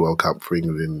playing for the World Cup for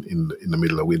England in the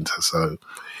middle of winter. So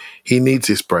he needs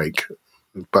this break.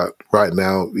 But right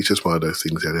now, it's just one of those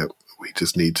things that we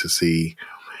just need to see.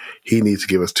 He needs to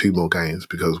give us 2 more games,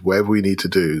 because whatever we need to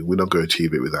do, we're not going to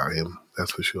achieve it without him. That's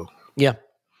for sure. Yeah.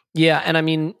 Yeah. And I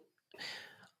mean,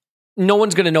 no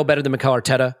one's going to know better than Mikel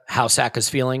Arteta how Saka's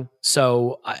feeling.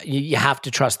 So you have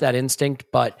to trust that instinct.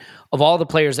 But of all the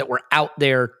players that were out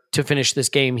there to finish this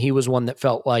game, he was one that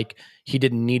felt like he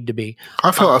didn't need to be.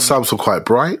 I felt our subs were quite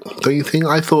bright, don't you think?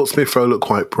 I thought Smith Rowe looked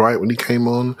quite bright when he came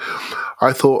on.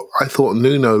 I thought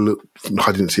Nuno looked.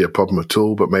 I didn't see a problem at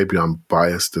all, but maybe I'm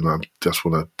biased and I just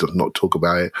want to not talk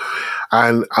about it.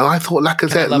 And I thought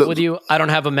Lacazette looked. With you, I don't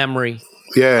have a memory.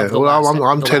 Yeah, well,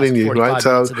 I'm telling you, right?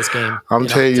 So I'm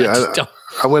telling you,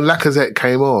 and when Lacazette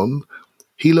came on,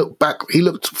 he looked back. He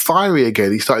looked fiery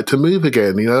again. He started to move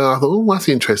again. You know, I thought, oh, that's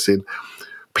interesting.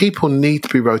 People need to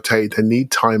be rotated. They need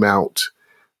time out.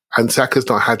 And Saka's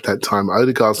not had that time.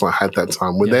 Odegaard's not had that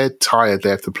time. When they're tired, they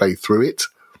have to play through it,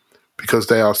 because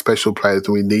they are special players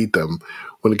and we need them.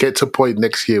 When they get to a point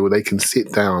next year where they can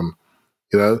sit down,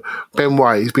 you know, Ben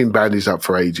White, he's been bandaged up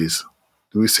for ages.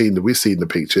 We've seen the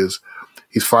pictures.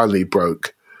 He's finally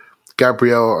broke.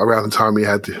 Gabriel, around the time he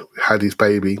had his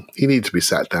baby, he needed to be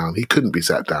sat down. He couldn't be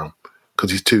sat down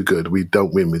because he's too good. We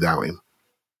don't win without him.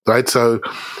 Right? So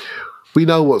we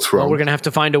know what's wrong. Well, we're going to have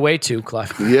to find a way to,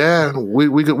 Clive. Yeah,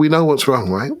 we know what's wrong,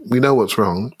 right? We know what's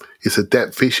wrong. It's a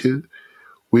depth issue.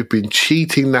 We've been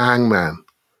cheating the hangman,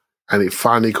 and it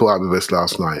finally caught up with us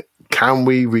last night. Can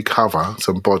we recover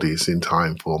some bodies in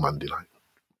time for Monday night?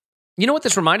 You know what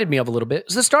this reminded me of a little bit?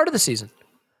 It's the start of the season.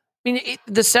 I mean,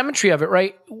 the symmetry of it,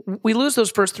 right? We lose those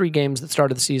first 3 games that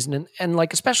started the season, and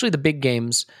like especially the big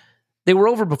games, they were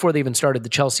over before they even started. The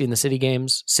Chelsea and the City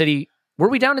games. City, were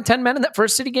we down to 10 men in that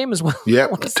first City game as well?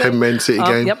 Yep, 10 men City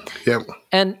game. Yep.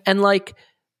 And like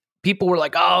people were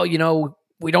like, oh, you know,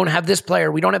 we don't have this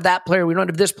player, we don't have that player, we don't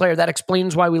have this player. That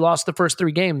explains why we lost the first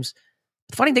 3 games.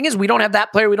 The funny thing is, we don't have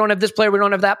that player, we don't have this player, we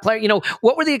don't have that player. You know,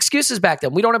 what were the excuses back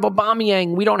then? We don't have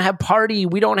Aubameyang, we don't have Partey,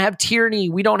 we don't have Tierney,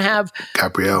 we don't have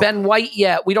Gabriel. Ben White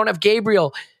yet, we don't have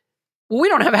Gabriel. Well, we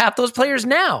don't have half those players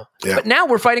now. Yeah. But now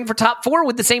we're fighting for top 4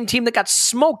 with the same team that got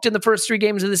smoked in the first 3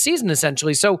 games of the season,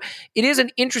 essentially. So it is an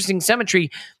interesting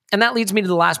symmetry. And that leads me to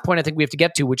the last point I think we have to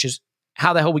get to, which is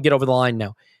how the hell we get over the line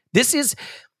now.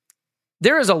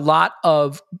 There is a lot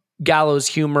of gallows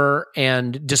humor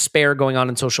and despair going on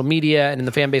in social media and in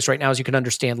the fan base right now, as you can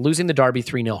understand. Losing the derby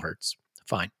 3-0 hurts.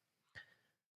 Fine.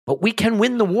 But we can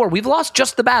win the war. We've lost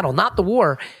just the battle, not the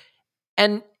war.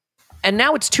 And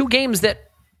now it's 2 games that,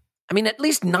 I mean, at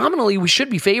least nominally we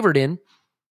should be favored in.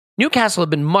 Newcastle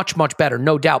have been much, much better,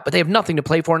 no doubt, but they have nothing to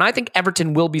play for. And I think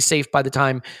Everton will be safe by the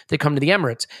time they come to the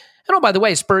Emirates. And oh, by the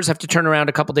way, Spurs have to turn around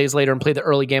a couple days later and play the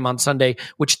early game on Sunday,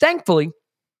 which thankfully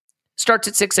starts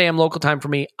at 6 a.m. local time for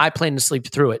me. I plan to sleep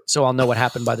through it, so I'll know what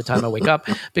happened by the time I wake up,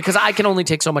 because I can only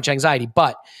take so much anxiety.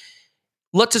 But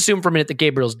let's assume for a minute that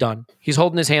Gabriel's done. He's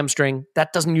holding his hamstring.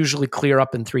 That doesn't usually clear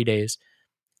up in 3 days.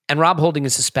 And Rob Holding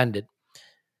is suspended.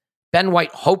 Ben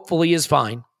White hopefully is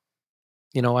fine.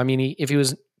 You know, I mean, if he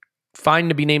was fine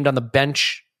to be named on the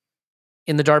bench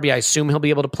in the derby, I assume he'll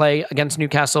be able to play against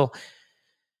Newcastle.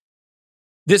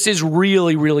 This is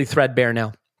really, really threadbare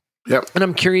now. Yep. And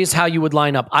I'm curious how you would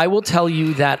line up. I will tell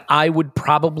you that I would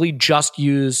probably just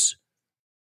use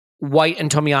White and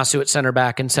Tomiyasu at center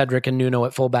back and Cedric and Nuno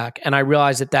at fullback. And I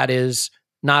realize that is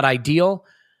not ideal,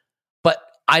 but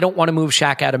I don't want to move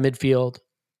Shaq out of midfield.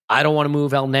 I don't want to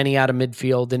move El Neni out of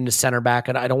midfield into center back.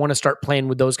 And I don't want to start playing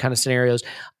with those kind of scenarios.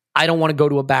 I don't want to go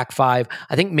to a back 5.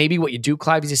 I think maybe what you do,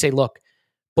 Clive, is you say, look,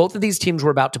 both of these teams we're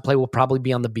about to play will probably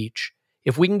be on the beach.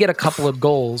 If we can get a couple of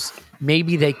goals,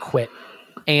 maybe they quit.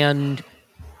 And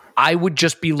I would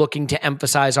just be looking to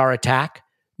emphasize our attack,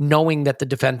 knowing that the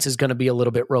defense is going to be a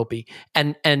little bit ropey,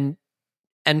 and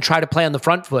try to play on the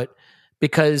front foot,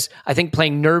 because I think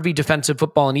playing nervy defensive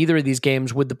football in either of these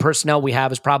games with the personnel we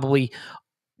have is probably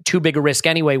too big a risk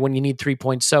anyway when you need 3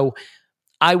 points. So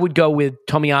I would go with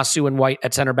Tomiyasu and White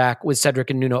at center back with Cedric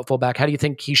and Nuno at fullback. How do you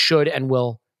think he should and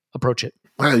will approach it?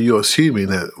 Well, you're assuming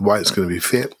that White's going to be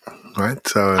fit, right?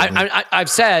 So I've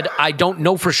said I don't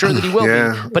know for sure that he will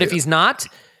be, but if he's not,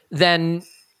 then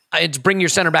it's bring your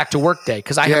center back to work day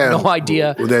because I have no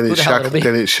idea then who the hell it'll be.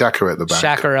 Then it's Xhaka at the back.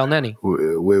 Xhaka or El Neni.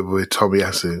 With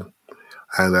Tomiyasu.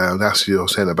 And that's your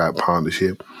centre back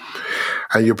partnership.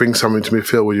 And you bring someone into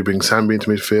midfield. Will you bring Sambi into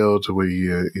midfield? Or will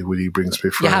you bring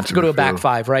Smith Rowe? You have to go to a back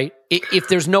five, right? If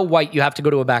there's no White, you have to go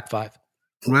to a back five.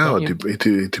 Well,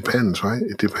 it depends, right?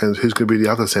 It depends who's going to be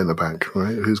the other centre back,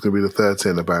 right? Who's going to be the third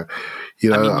centre back?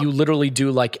 You know, you literally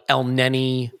do like El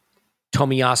Neni,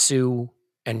 Tomiyasu,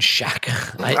 and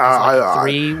Xhaka.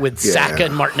 Three with Saka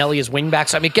and Martinelli as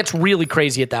wingbacks. I mean, it gets really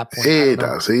crazy at that point. It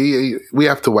does. We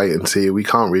have to wait and see. We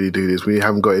can't really do this. We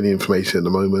haven't got any information at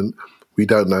the moment. We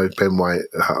don't know if Ben White,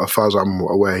 as far as I'm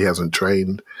aware, he hasn't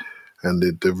trained. And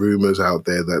the rumours out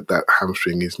there that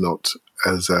hamstring is not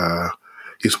as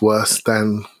it's worse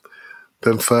than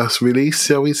first release,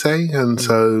 shall we say? And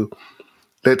so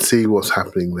let's see what's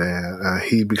happening there.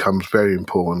 He becomes very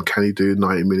important. Can he do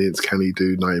 90 minutes? Can he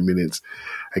do 90 minutes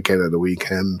again at the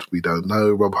weekend? We don't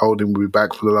know. Rob Holding will be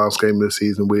back for the last game of the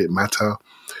season. Will it matter?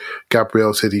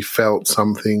 Gabriel said he felt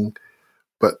something,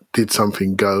 but did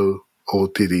something go, or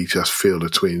did he just feel the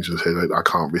twinge and say, I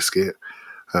can't risk it?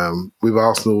 With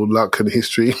Arsenal luck and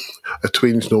history, a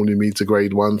twinge normally means a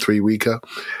grade 1, 3-weeker.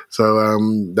 So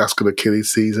that's going to kill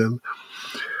his season.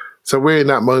 So we're in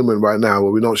that moment right now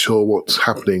where we're not sure what's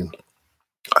happening.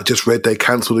 I just read they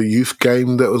cancelled a youth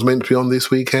game that was meant to be on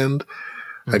this weekend.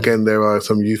 Mm-hmm. Again, there are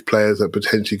some youth players that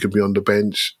potentially could be on the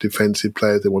bench, defensive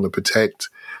players they want to protect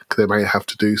because they may have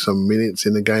to do some minutes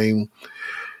in the game.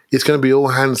 It's going to be all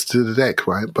hands to the deck,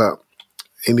 right? But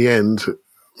in the end,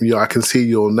 I can see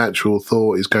your natural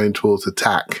thought is going towards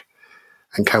attack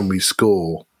and can we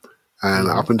score? And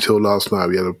up until last night,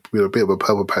 we had a bit of a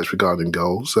purple patch regarding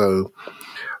goals. So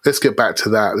let's get back to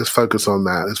that. Let's focus on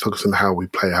that. Let's focus on how we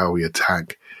play, how we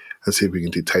attack, and see if we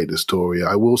can dictate the story.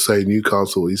 I will say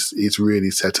Newcastle is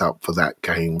really set up for that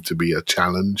game to be a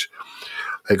challenge.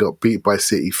 They got beat by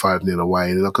City 5-0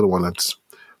 away. They're not going to want to.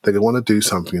 They're going to want to do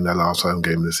something in their last home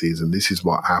game of the season. This is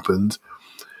what happened.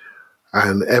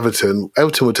 And Everton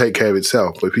will take care of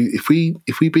itself. But if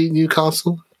we beat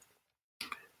Newcastle,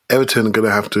 Everton are going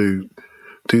to have to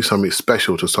do something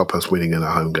special to stop us winning in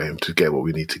a home game to get what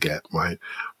we need to get, right?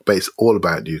 But it's all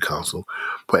about Newcastle.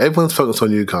 But everyone's focused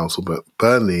on Newcastle, but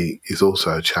Burnley is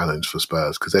also a challenge for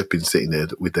Spurs because they've been sitting there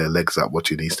with their legs up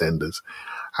watching EastEnders.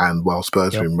 And while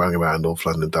Spurs have been running around North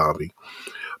London derby,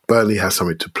 Burnley has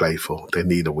something to play for. They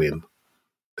need a win.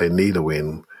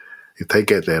 If they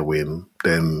get their win,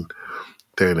 then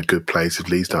they're in a good place. If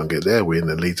Leeds don't get their win,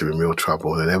 then Leeds are in real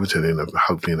trouble. And Everton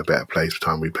hopefully in a better place by the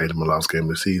time we play them the last game of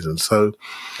the season. So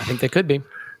I think they could be.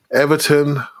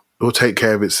 Everton will take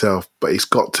care of itself, but it's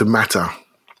got to matter.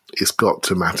 It's got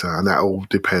to matter. And that all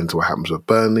depends on what happens with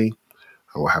Burnley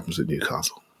and what happens at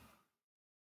Newcastle.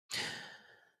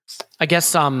 I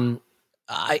guess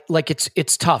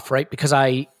it's tough, right? Because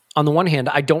on the one hand,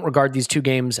 I don't regard these two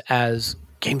games as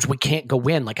games we can't go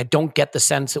win. Like I don't get the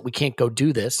sense that we can't go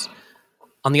do this.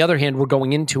 On the other hand, we're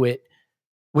going into it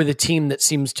with a team that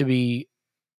seems to be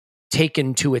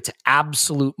taken to its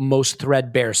absolute most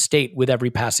threadbare state with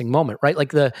every passing moment, right? Like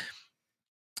the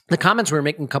comments we were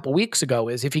making a couple weeks ago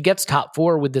is if he gets top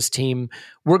 4 with this team,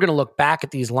 we're going to look back at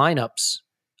these lineups,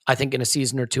 I think in a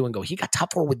season or two and go, he got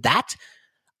top 4 with that?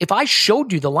 If I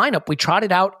showed you the lineup we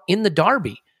trotted out in the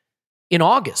derby in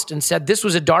August and said, this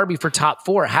was a derby for top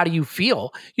 4, how do you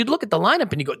feel? You'd look at the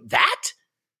lineup and you go, that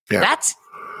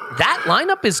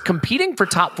lineup is competing for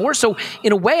top 4. So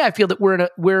in a way, I feel that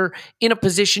we're in a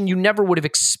position you never would have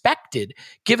expected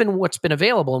given what's been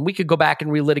available. And we could go back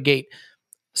and relitigate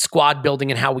squad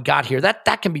building and how we got here.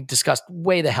 That can be discussed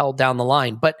way the hell down the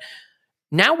line. But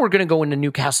now we're going to go into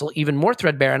Newcastle even more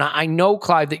threadbare. And I know,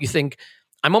 Clive, that you think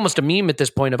I'm almost a meme at this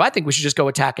point of I think we should just go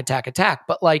attack.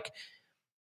 But like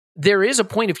there is a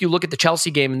point if you look at the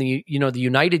Chelsea game and the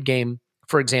United game,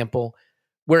 for example,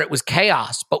 where it was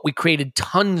chaos, but we created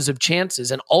tons of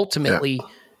chances. And ultimately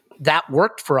that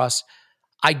worked for us.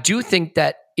 I do think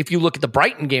that if you look at the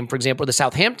Brighton game, for example, or the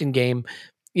Southampton game,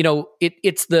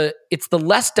 it's the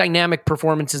less dynamic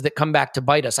performances that come back to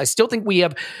bite us. I still think we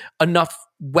have enough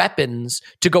weapons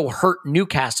to go hurt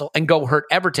Newcastle and go hurt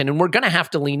Everton. And we're going to have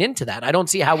to lean into that. I don't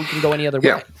see how we can go any other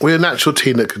way. We're a natural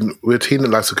team we're a team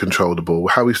that likes to control the ball.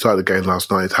 How we started the game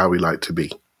last night is how we like to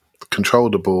be. Control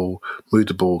the ball, move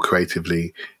the ball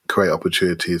creatively, create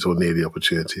opportunities or near the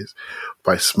opportunities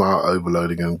by smart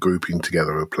overloading and grouping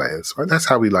together of players. Right? That's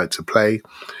how we like to play.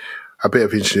 A bit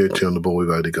of ingenuity on the ball with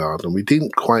Odegaard. And we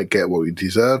didn't quite get what we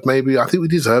deserved, maybe. I think we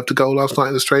deserved a goal last night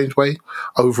in a strange way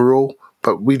overall,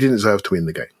 but we didn't deserve to win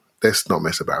the game. Let's not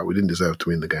mess about. We didn't deserve to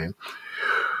win the game.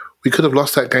 We could have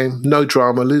lost that game. No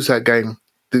drama. Lose that game.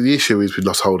 the issue is we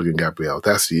lost Holding and Gabriel.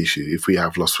 That's the issue, if we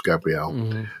have lost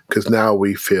Gabriel. Because now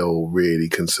we feel really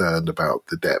concerned about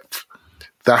the depth.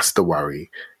 That's the worry,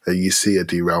 that you see a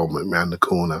derailment around the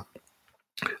corner.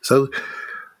 So,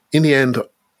 in the end,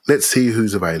 let's see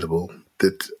who's available.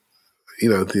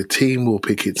 The team will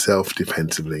pick itself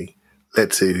defensively.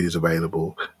 Let's see who's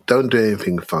available. Don't do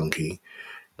anything funky.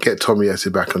 Get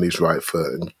Tomiyasu back on his right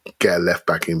foot and get a left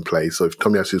back in place. So if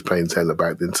Tomiyasu is playing centre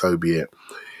back, then so be it.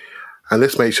 And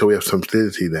let's make sure we have some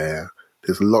solidity there.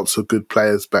 There's lots of good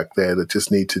players back there that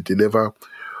just need to deliver.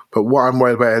 But what I'm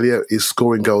worried about, Elliot, is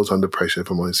scoring goals under pressure,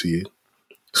 if I'm honest with you.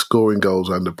 Scoring goals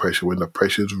under pressure when the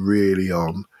pressure's really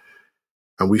on.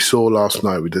 And we saw last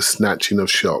night with the snatching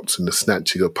of shots and the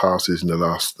snatching of passes in the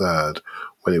last third,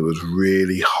 when it was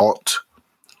really hot,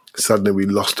 suddenly we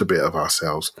lost a bit of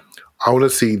ourselves. I want to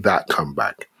see that come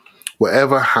back.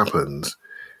 Whatever happens,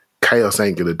 chaos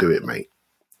ain't going to do it, mate.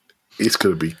 It's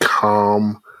going to be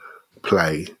calm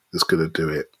play that's going to do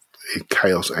it.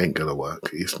 Chaos ain't going to work.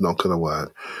 It's not going to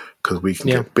work because we can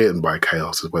get bitten by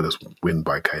chaos as well as win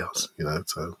by chaos,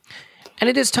 so... And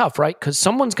it is tough, right? Because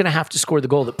someone's going to have to score the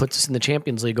goal that puts us in the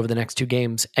Champions League over the next 2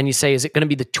 games. And you say, is it going to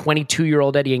be the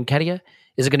 22-year-old Eddie Nketiah?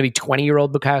 Is it going to be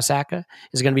 20-year-old Bukayo Saka?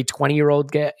 Is it going to be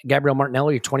 20-year-old Gabriel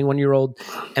Martinelli or 21-year-old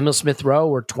Emile Smith-Rowe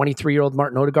or 23-year-old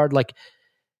Martin Odegaard?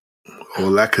 Or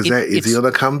Lacazette, is he on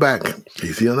a comeback?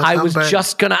 I was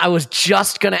just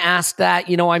gonna ask that.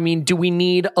 Do we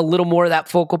need a little more of that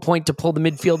focal point to pull the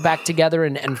midfield back together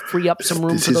and free up some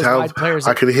room for those wide players?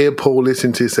 I can hear Paul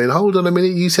listening to you saying, "Hold on a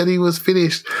minute, you said he was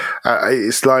finished."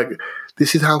 It's like,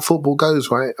 this is how football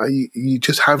goes, right? You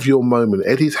just have your moment.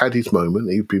 Eddie's had his moment.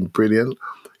 He's been brilliant.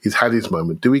 He's had his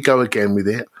moment. Do we go again with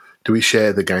it? Do we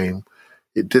share the game?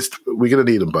 We're going to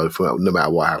need them both, no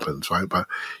matter what happens, right? But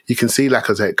you can see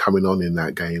Lacazette coming on in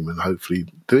that game and hopefully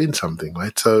doing something,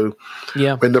 right? So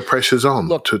when the pressure's on,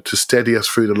 to steady us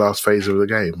through the last phase of the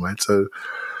game, right? So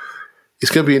it's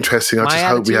going to be interesting. I just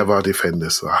hope we have our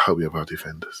defenders.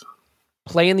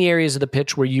 Play in the areas of the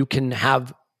pitch where you can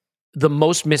have the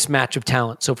most mismatch of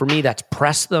talent. So for me, that's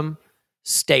press them,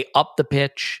 stay up the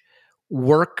pitch,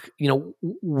 work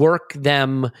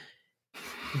them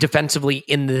defensively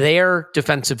in their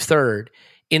defensive third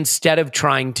instead of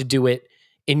trying to do it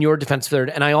in your defensive third.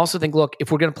 And I also think, look,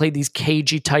 if we're going to play these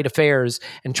cagey tight affairs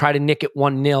and try to nick it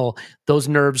 1-0, those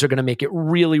nerves are going to make it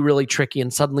really, really tricky.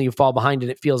 And suddenly you fall behind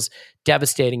and it feels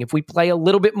devastating. If we play a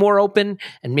little bit more open,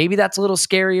 and maybe that's a little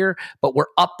scarier, but we're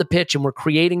up the pitch and we're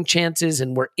creating chances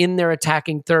and we're in their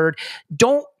attacking third,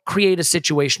 don't create a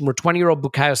situation where 20-year-old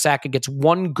Bukayo Saka gets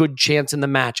one good chance in the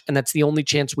match, and that's the only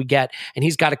chance we get, and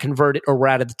he's got to convert it or we're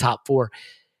out of the top 4.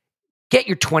 Get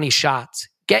your 20 shots.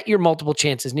 Get your multiple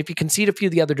chances. And if you concede a few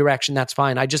the other direction, that's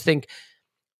fine. I just think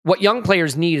what young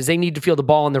players need is they need to feel the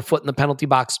ball on their foot in the penalty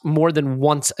box more than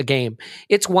once a game.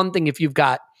 It's one thing if you've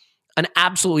got an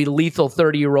absolutely lethal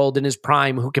 30-year-old in his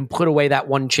prime who can put away that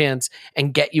one chance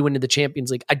and get you into the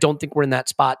Champions League. I don't think we're in that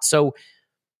spot. So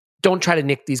don't try to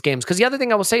nick these games. Because the other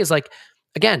thing I will say is,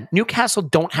 again, Newcastle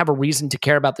don't have a reason to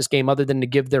care about this game other than to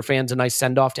give their fans a nice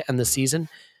send-off to end the season.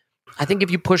 I think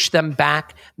if you push them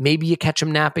back, maybe you catch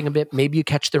them napping a bit, maybe you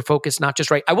catch their focus not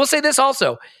just right. I will say this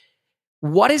also.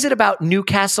 What is it about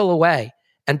Newcastle away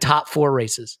and top 4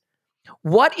 races?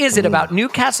 What is it about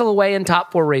Newcastle away and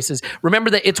top 4 races?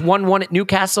 Remember that it's 1-1 at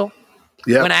Newcastle?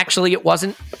 Yep. When actually it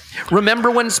wasn't. Remember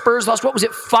when Spurs lost,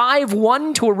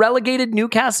 5-1 to a relegated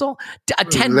Newcastle? A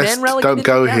 10-man relegated Don't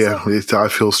go Newcastle? Here. I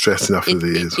feel stressed enough as it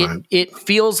is, right? It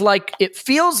feels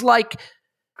like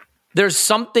there's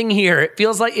something here.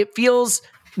 It feels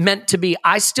meant to be.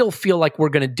 I still feel like we're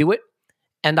going to do it.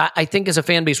 And I think as a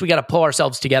fan base, we got to pull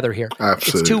ourselves together here.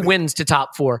 Absolutely. It's 2 wins to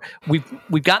top 4.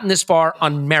 We've gotten this far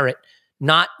on merit.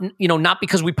 Not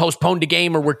because we postponed a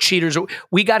game or we're cheaters.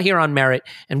 We got here on merit,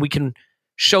 and we can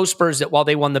show Spurs that while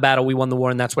they won the battle, we won the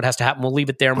war, and that's what has to happen. We'll leave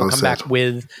it there, and we'll come back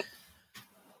with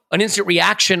an instant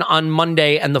reaction on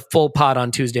Monday and the full pod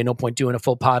on Tuesday. No point doing a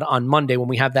full pod on Monday when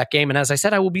we have that game. And as I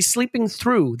said, I will be sleeping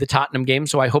through the Tottenham game,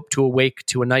 so I hope to awake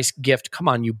to a nice gift. Come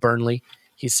on, you Burnley,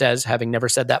 he says, having never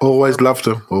said that before. Always loved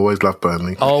them. Always loved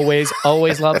Burnley. Always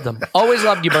loved them. Always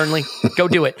loved you, Burnley. Go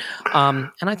do it. And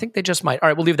I think they just might. All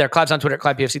right, we'll leave it there. Clive's on Twitter at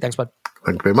ClivePFC. Thanks, bud.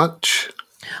 Thank you very much.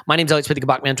 My name's Elliot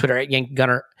Spithick-Bachman, Twitter at Yankee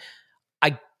Gunner.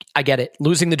 I get it.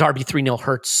 Losing the Derby 3-0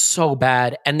 hurts so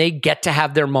bad, and they get to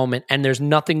have their moment, and there's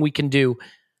nothing we can do,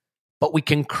 but we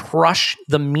can crush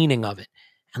the meaning of it.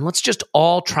 And let's just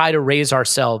all try to raise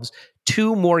ourselves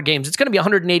 2 more games. It's going to be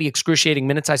 180 excruciating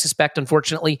minutes, I suspect,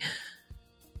 unfortunately.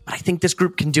 But I think this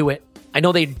group can do it. I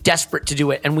know they're desperate to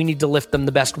do it, and we need to lift them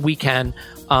the best we can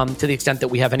to the extent that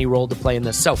we have any role to play in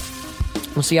this. So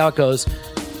we'll see how it goes.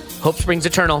 Hope springs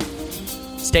eternal.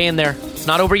 Stay in there. It's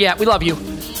not over yet. We love you.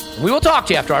 And we will talk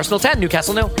to you after Arsenal 10,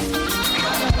 Newcastle 0.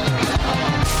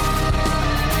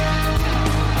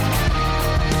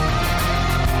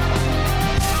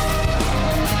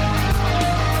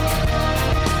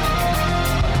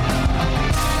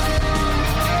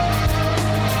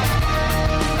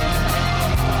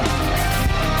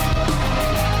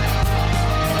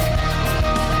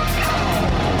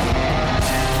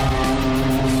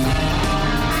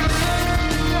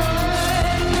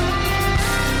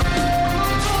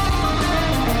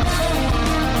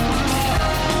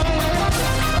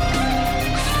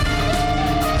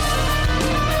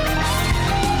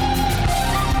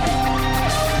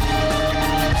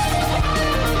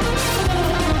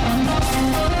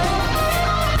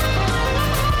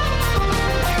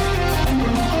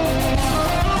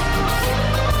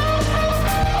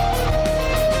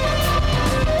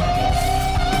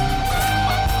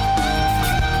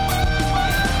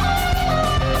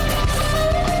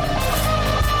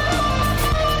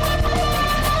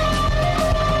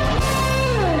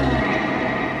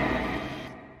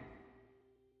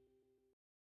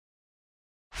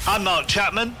 I'm Mark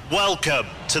Chapman. Welcome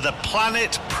to the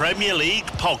Planet Premier League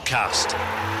podcast.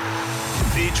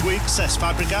 Each week, Cesc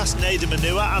Fabregas, Nader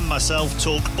Manua and myself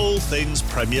talk all things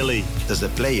Premier League. As a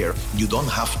player, you don't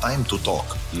have time to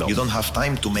talk. No. You don't have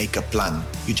time to make a plan.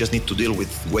 You just need to deal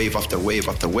with wave after wave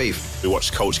after wave. We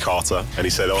watched Coach Carter and he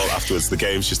said, afterwards, the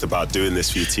game's just about doing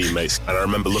this for your teammates. And I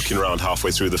remember looking around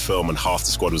halfway through the film and half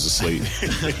the squad was asleep.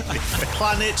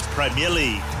 Planet Premier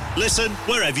League. Listen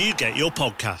wherever you get your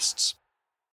podcasts.